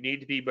market as you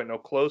need to be, but no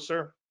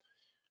closer.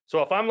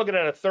 So if I'm looking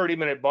at a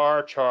 30-minute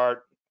bar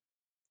chart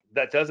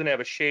that doesn't have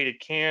a shaded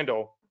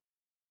candle,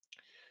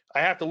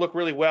 I have to look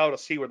really well to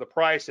see where the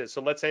price is.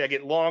 So let's say I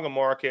get long a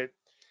market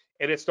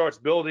and it starts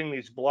building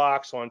these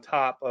blocks on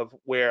top of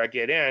where I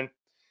get in,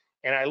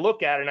 and I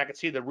look at it and I can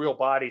see the real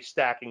body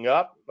stacking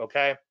up,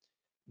 okay?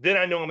 Then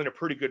I know I'm in a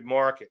pretty good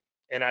market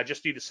and I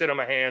just need to sit on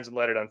my hands and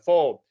let it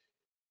unfold.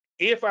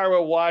 If I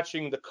were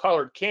watching the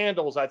colored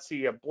candles, I'd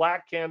see a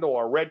black candle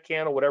or a red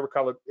candle, whatever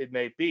color it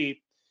may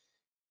be,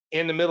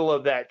 in the middle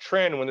of that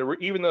trend. When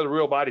even though the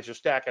real bodies are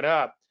stacking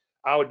up,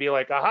 I would be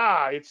like,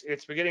 aha,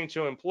 it's beginning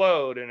to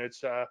implode, and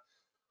it's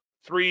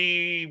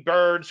three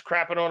birds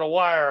crapping on a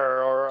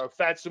wire, or a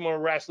fat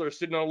sumo wrestler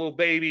sitting on a little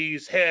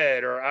baby's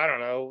head, or I don't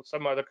know,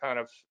 some other kind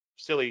of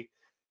silly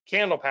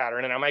candle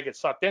pattern, and I might get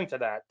sucked into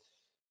that.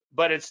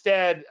 But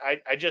instead,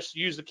 I just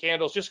use the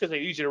candles just because they're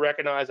easy to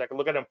recognize. I can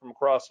look at them from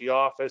across the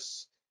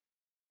office.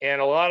 And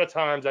a lot of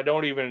times I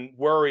don't even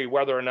worry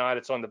whether or not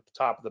it's on the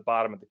top or the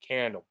bottom of the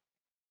candle.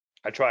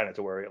 I try not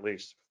to worry, at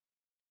least.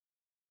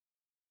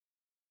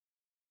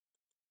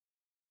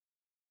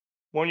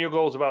 1 year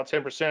goal is about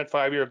 10%,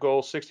 5 year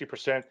goal,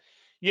 60%.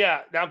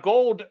 Yeah, now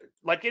gold,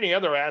 like any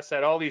other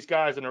asset, all these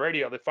guys on the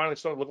radio, they finally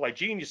start to look like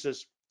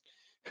geniuses.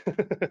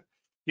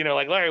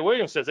 Like Larry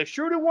Williams says, they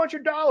sure do want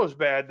your dollars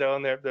bad, though,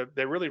 and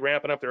they're really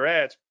ramping up their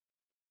ads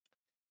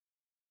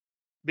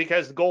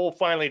because gold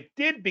finally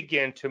did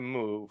begin to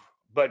move.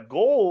 But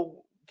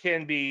gold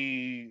can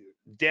be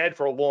dead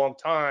for a long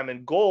time,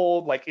 and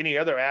gold, like any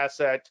other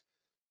asset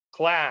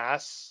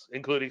class,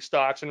 including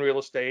stocks and real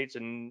estate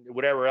and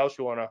whatever else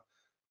you want to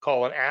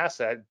call an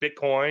asset,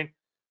 Bitcoin,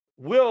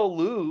 will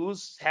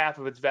lose half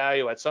of its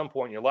value at some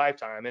point in your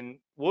lifetime. And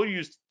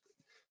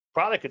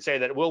probably could say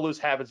that it will lose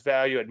half its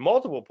value at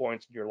multiple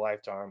points in your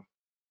lifetime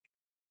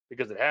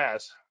because it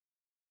has.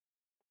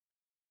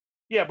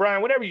 Yeah,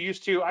 Brian, whatever you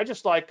used to. I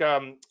just like,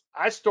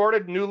 I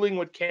started noodling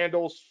with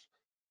candles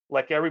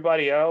like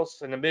everybody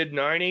else in the mid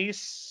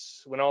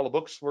 90s when all the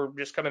books were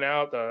just coming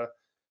out.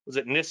 Was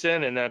it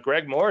Nissen? And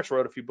Greg Morris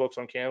wrote a few books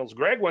on candles.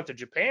 Greg went to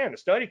Japan to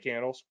study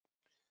candles.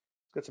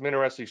 Got some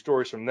interesting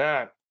stories from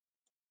that.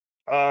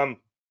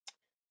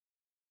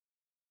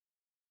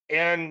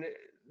 And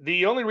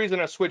the only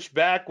reason I switched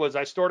back was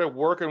I started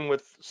working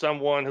with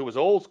someone who was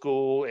old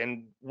school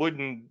and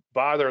wouldn't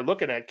bother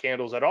looking at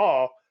candles at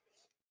all.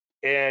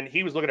 And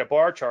he was looking at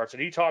bar charts,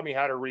 and he taught me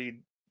how to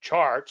read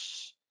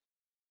charts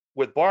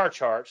with bar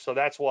charts. So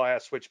that's why I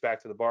switched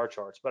back to the bar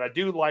charts. But I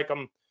do like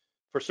them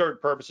for certain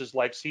purposes,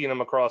 like seeing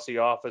them across the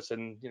office,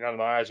 and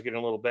my eyes are getting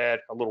a little bad,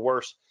 a little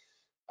worse.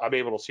 I'll be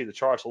able to see the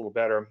charts a little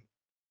better,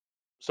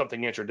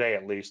 something intraday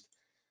at least.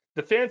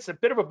 The fence, a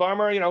bit of a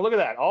bummer. Look at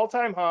that,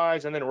 all-time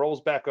highs, and then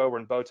rolls back over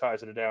and bow ties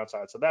to the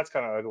downside. So that's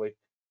kind of ugly.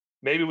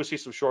 Maybe we'll see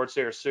some shorts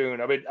there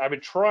soon. I've been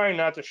trying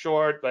not to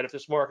short, but if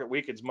this market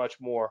weakens much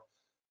more,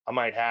 I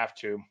might have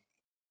to.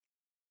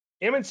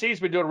 MNC's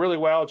been doing really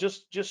well,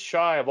 just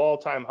shy of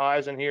all-time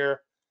highs in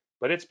here,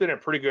 but it's been a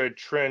pretty good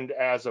trend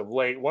as of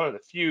late. One of the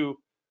few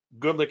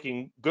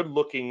good-looking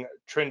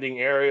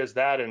trending areas,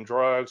 that and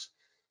drugs.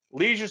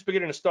 Leisure's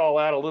beginning to stall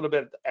out a little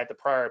bit at the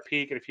prior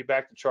peak, and if you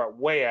back the chart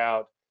way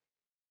out,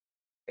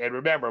 and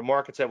remember,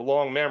 markets have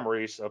long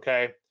memories,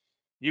 okay?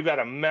 You've got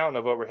a mountain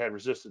of overhead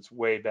resistance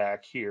way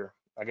back here.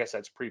 I guess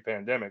that's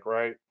pre-pandemic,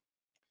 right?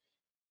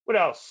 What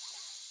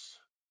else?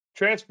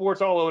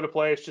 Transport's all over the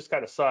place, just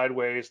kind of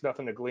sideways,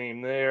 nothing to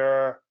gleam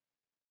there.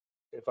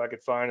 If I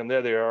could find them,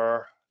 there they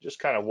are. Just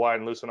kind of wide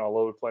and loose and all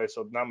over the place,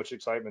 so not much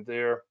excitement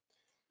there.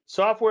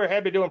 Software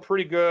had been doing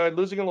pretty good,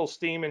 losing a little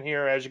steam in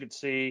here, as you can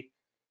see.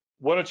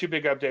 1 or 2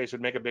 big updates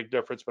would make a big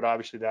difference, but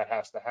obviously that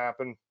has to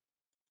happen.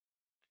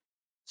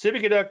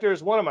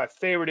 Semiconductors, one of my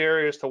favorite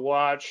areas to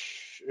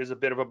watch, is a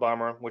bit of a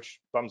bummer, which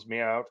bums me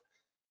out.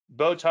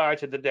 Bow tie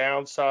to the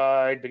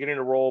downside, beginning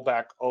to roll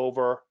back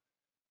over.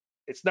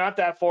 It's not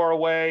that far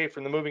away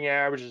from the moving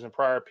averages and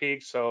prior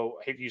peaks, so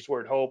I hate to use the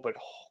word hope, but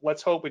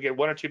let's hope we get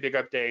 1 or 2 big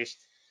updates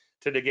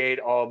to negate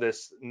all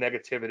this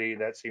negativity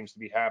that seems to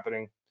be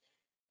happening.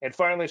 And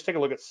finally, let's take a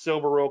look at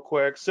silver real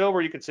quick.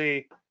 Silver, you can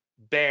see,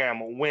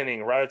 bam,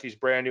 winning right at these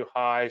brand new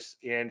highs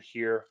in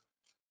here.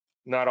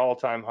 Not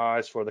all-time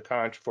highs for the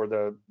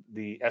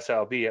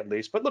SLB at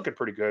least, but looking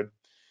pretty good,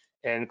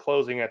 and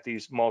closing at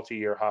these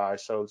multi-year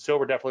highs. So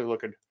silver definitely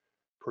looking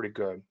pretty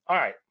good. All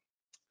right,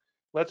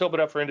 let's open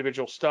up for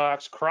individual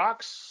stocks.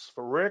 Crocs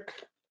for Rick.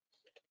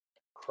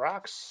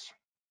 Crocs.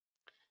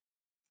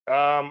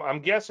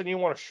 I'm guessing you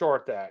want to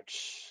short that.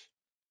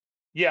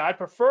 Yeah, I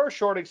prefer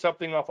shorting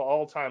something off of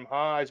all-time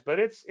highs, but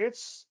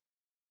it's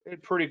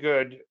pretty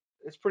good.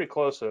 It's pretty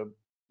close to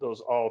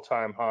those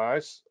all-time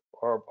highs,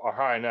 or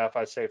high enough,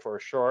 I'd say, for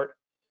a short.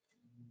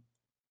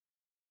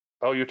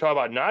 Oh, you're talking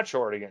about not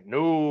shorting it?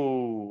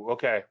 No.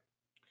 Okay.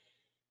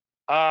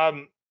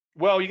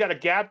 Well, you got a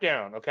gap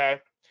down. Okay.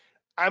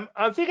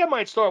 I think I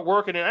might start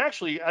working, and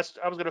actually, I was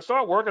going to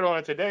start working on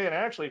it today, and I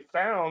actually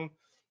found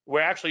We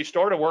actually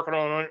started working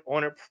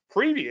on it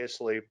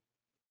previously,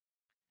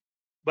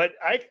 but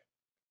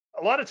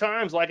a lot of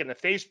times, like in the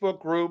Facebook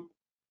group,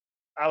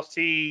 I'll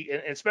see,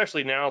 and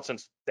especially now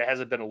since there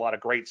hasn't been a lot of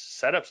great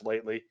setups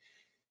lately,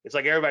 it's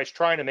like everybody's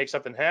trying to make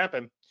something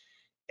happen,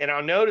 and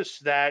I'll notice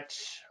that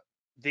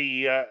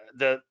the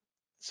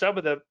some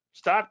of the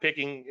stock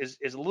picking is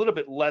a little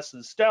bit less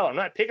than stellar. I'm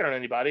not picking on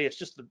anybody; it's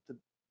just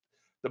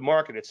the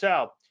market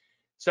itself.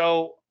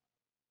 So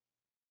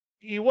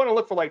you want to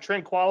look for like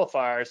trend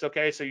qualifiers.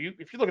 Okay, so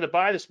if you're looking to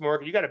buy this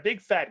market, you got a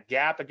big fat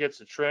gap against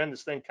the trend.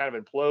 This thing kind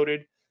of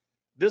imploded.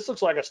 This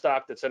looks like a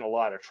stock that's in a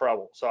lot of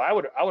trouble. So I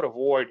would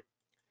avoid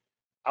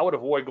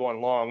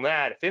going long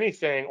that. If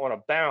anything, on a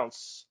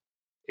bounce,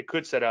 it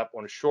could set up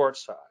on a short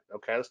side.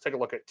 Okay, let's take a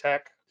look at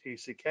tech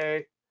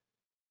TCK.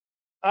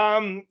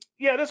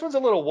 Yeah, this one's a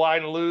little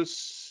wide and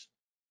loose.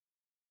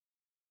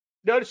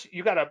 Notice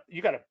you got a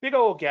big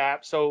old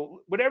gap.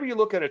 So whenever you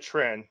look at a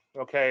trend,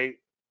 okay,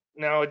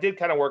 now it did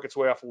kind of work its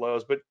way off the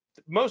lows, but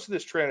most of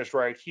this trend is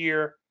right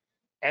here,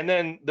 and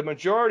then the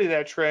majority of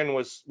that trend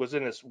was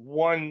in this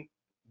one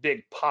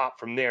big pop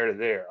from there to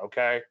there.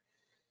 Okay,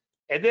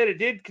 and then it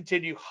did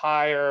continue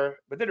higher,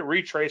 but then it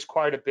retraced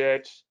quite a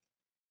bit,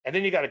 and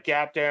then you got a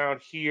gap down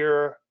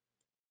here,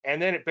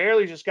 and then it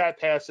barely just got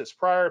past this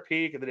prior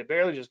peak, and then it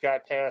barely just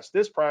got past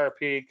this prior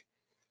peak.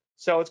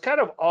 So it's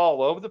kind of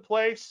all over the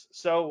place.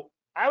 So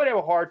I would have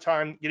a hard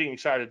time getting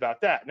excited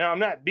about that. Now, I'm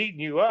not beating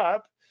you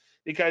up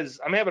because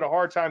I'm having a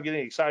hard time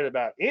getting excited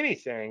about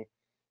anything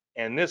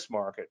in this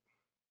market.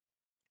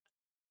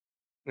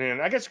 And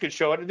I guess I could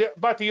show it.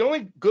 But the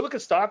only good looking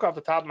stock off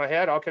the top of my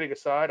head, all kidding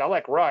aside, I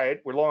like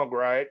Riot. We're long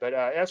Riot, but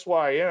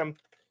SYM,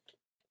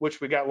 which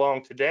we got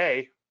long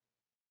today,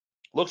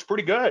 looks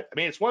pretty good. I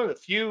mean, it's one of the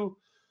few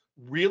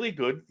really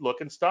good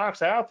looking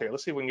stocks out there.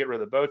 Let's see if we can get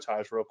rid of the bow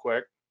ties real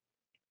quick.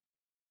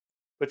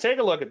 But take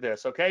a look at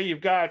this, okay? You've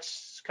got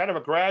kind of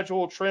a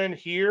gradual trend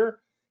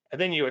here,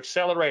 and then you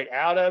accelerate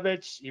out of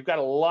it. You've got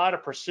a lot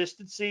of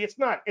persistency. It's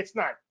not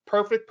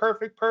perfect,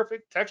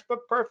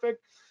 textbook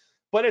perfect,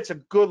 but it's a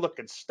good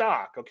looking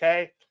stock,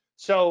 okay?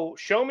 So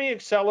show me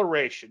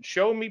acceleration,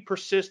 show me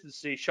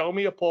persistency, show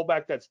me a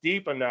pullback that's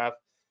deep enough,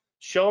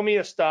 show me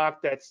a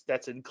stock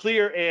that's in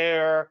clear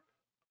air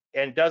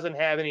and doesn't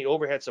have any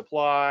overhead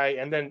supply,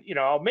 and then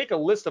I'll make a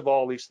list of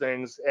all these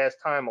things as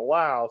time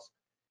allows.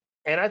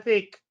 And I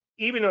think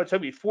even though it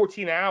took me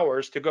 14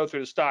 hours to go through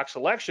the stock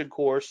selection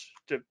course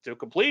to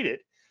complete it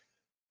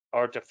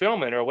or to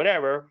film it or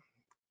whatever,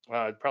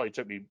 it probably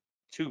took me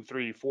 2,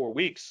 3, 4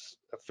 weeks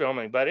of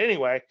filming. But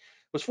anyway, it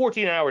was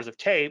 14 hours of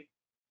tape.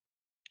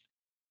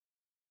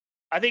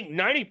 I think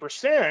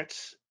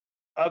 90%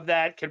 of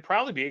that can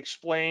probably be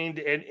explained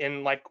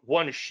in like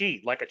one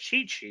sheet, like a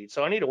cheat sheet.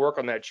 So I need to work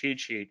on that cheat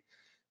sheet.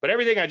 But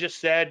everything I just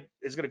said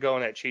is going to go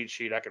in that cheat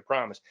sheet, I can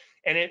promise.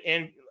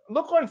 And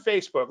look on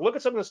Facebook, look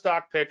at some of the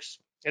stock picks.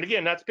 And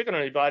again, not to pick on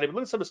anybody, but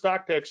look at some of the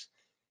stock picks.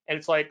 And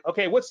it's like,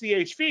 okay, what's the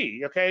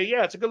HV? Okay,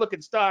 yeah, it's a good looking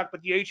stock, but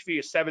the HV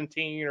is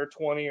 17 or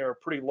 20 or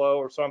pretty low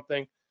or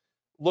something.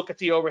 Look at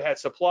the overhead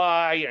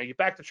supply. You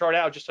back the chart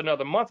out just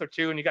another month or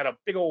two, and you got a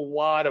big old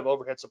wad of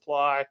overhead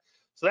supply.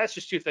 So that's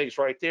just two things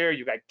right there.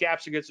 You got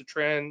gaps against the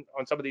trend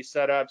on some of these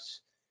setups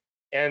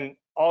and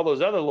all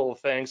those other little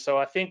things. So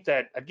I think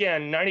that,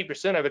 again,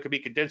 90% of it could be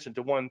condensed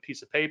into one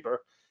piece of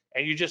paper,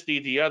 and you just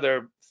need the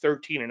other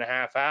 13 and a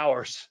half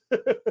hours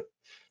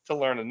to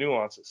learn the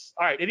nuances.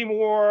 All right, any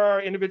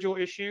more individual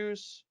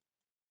issues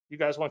you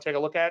guys want to take a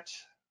look at?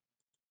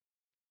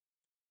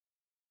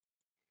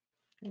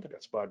 I think I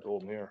got spot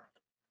gold in here.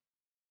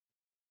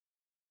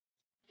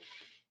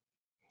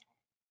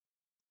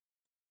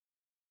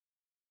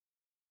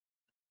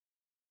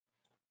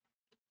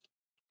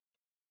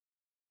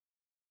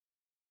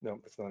 No,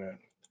 that's not it.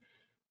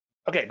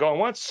 Okay, going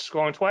once,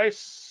 going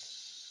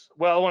twice.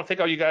 Well, I want to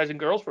thank all you guys and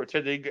girls for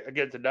attending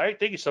again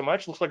tonight. Thank you so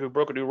much. Looks like we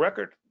broke a new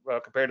record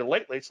compared to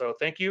lately, so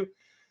thank you.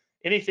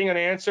 Anything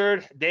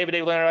unanswered,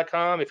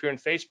 david@landry.com. If you're in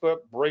Facebook,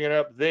 bring it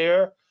up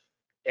there.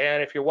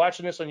 And if you're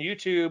watching this on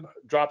YouTube,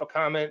 drop a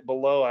comment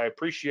below. I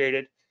appreciate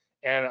it.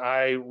 And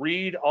I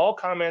read all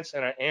comments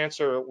and I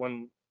answer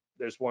when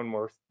there's one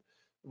worth,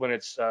 when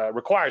it's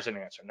requires an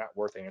answer, not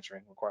worth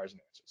answering, requires an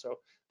answer. So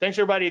thanks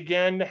everybody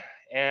again,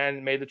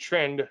 and may the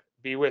trend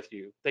be with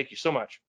you. Thank you so much.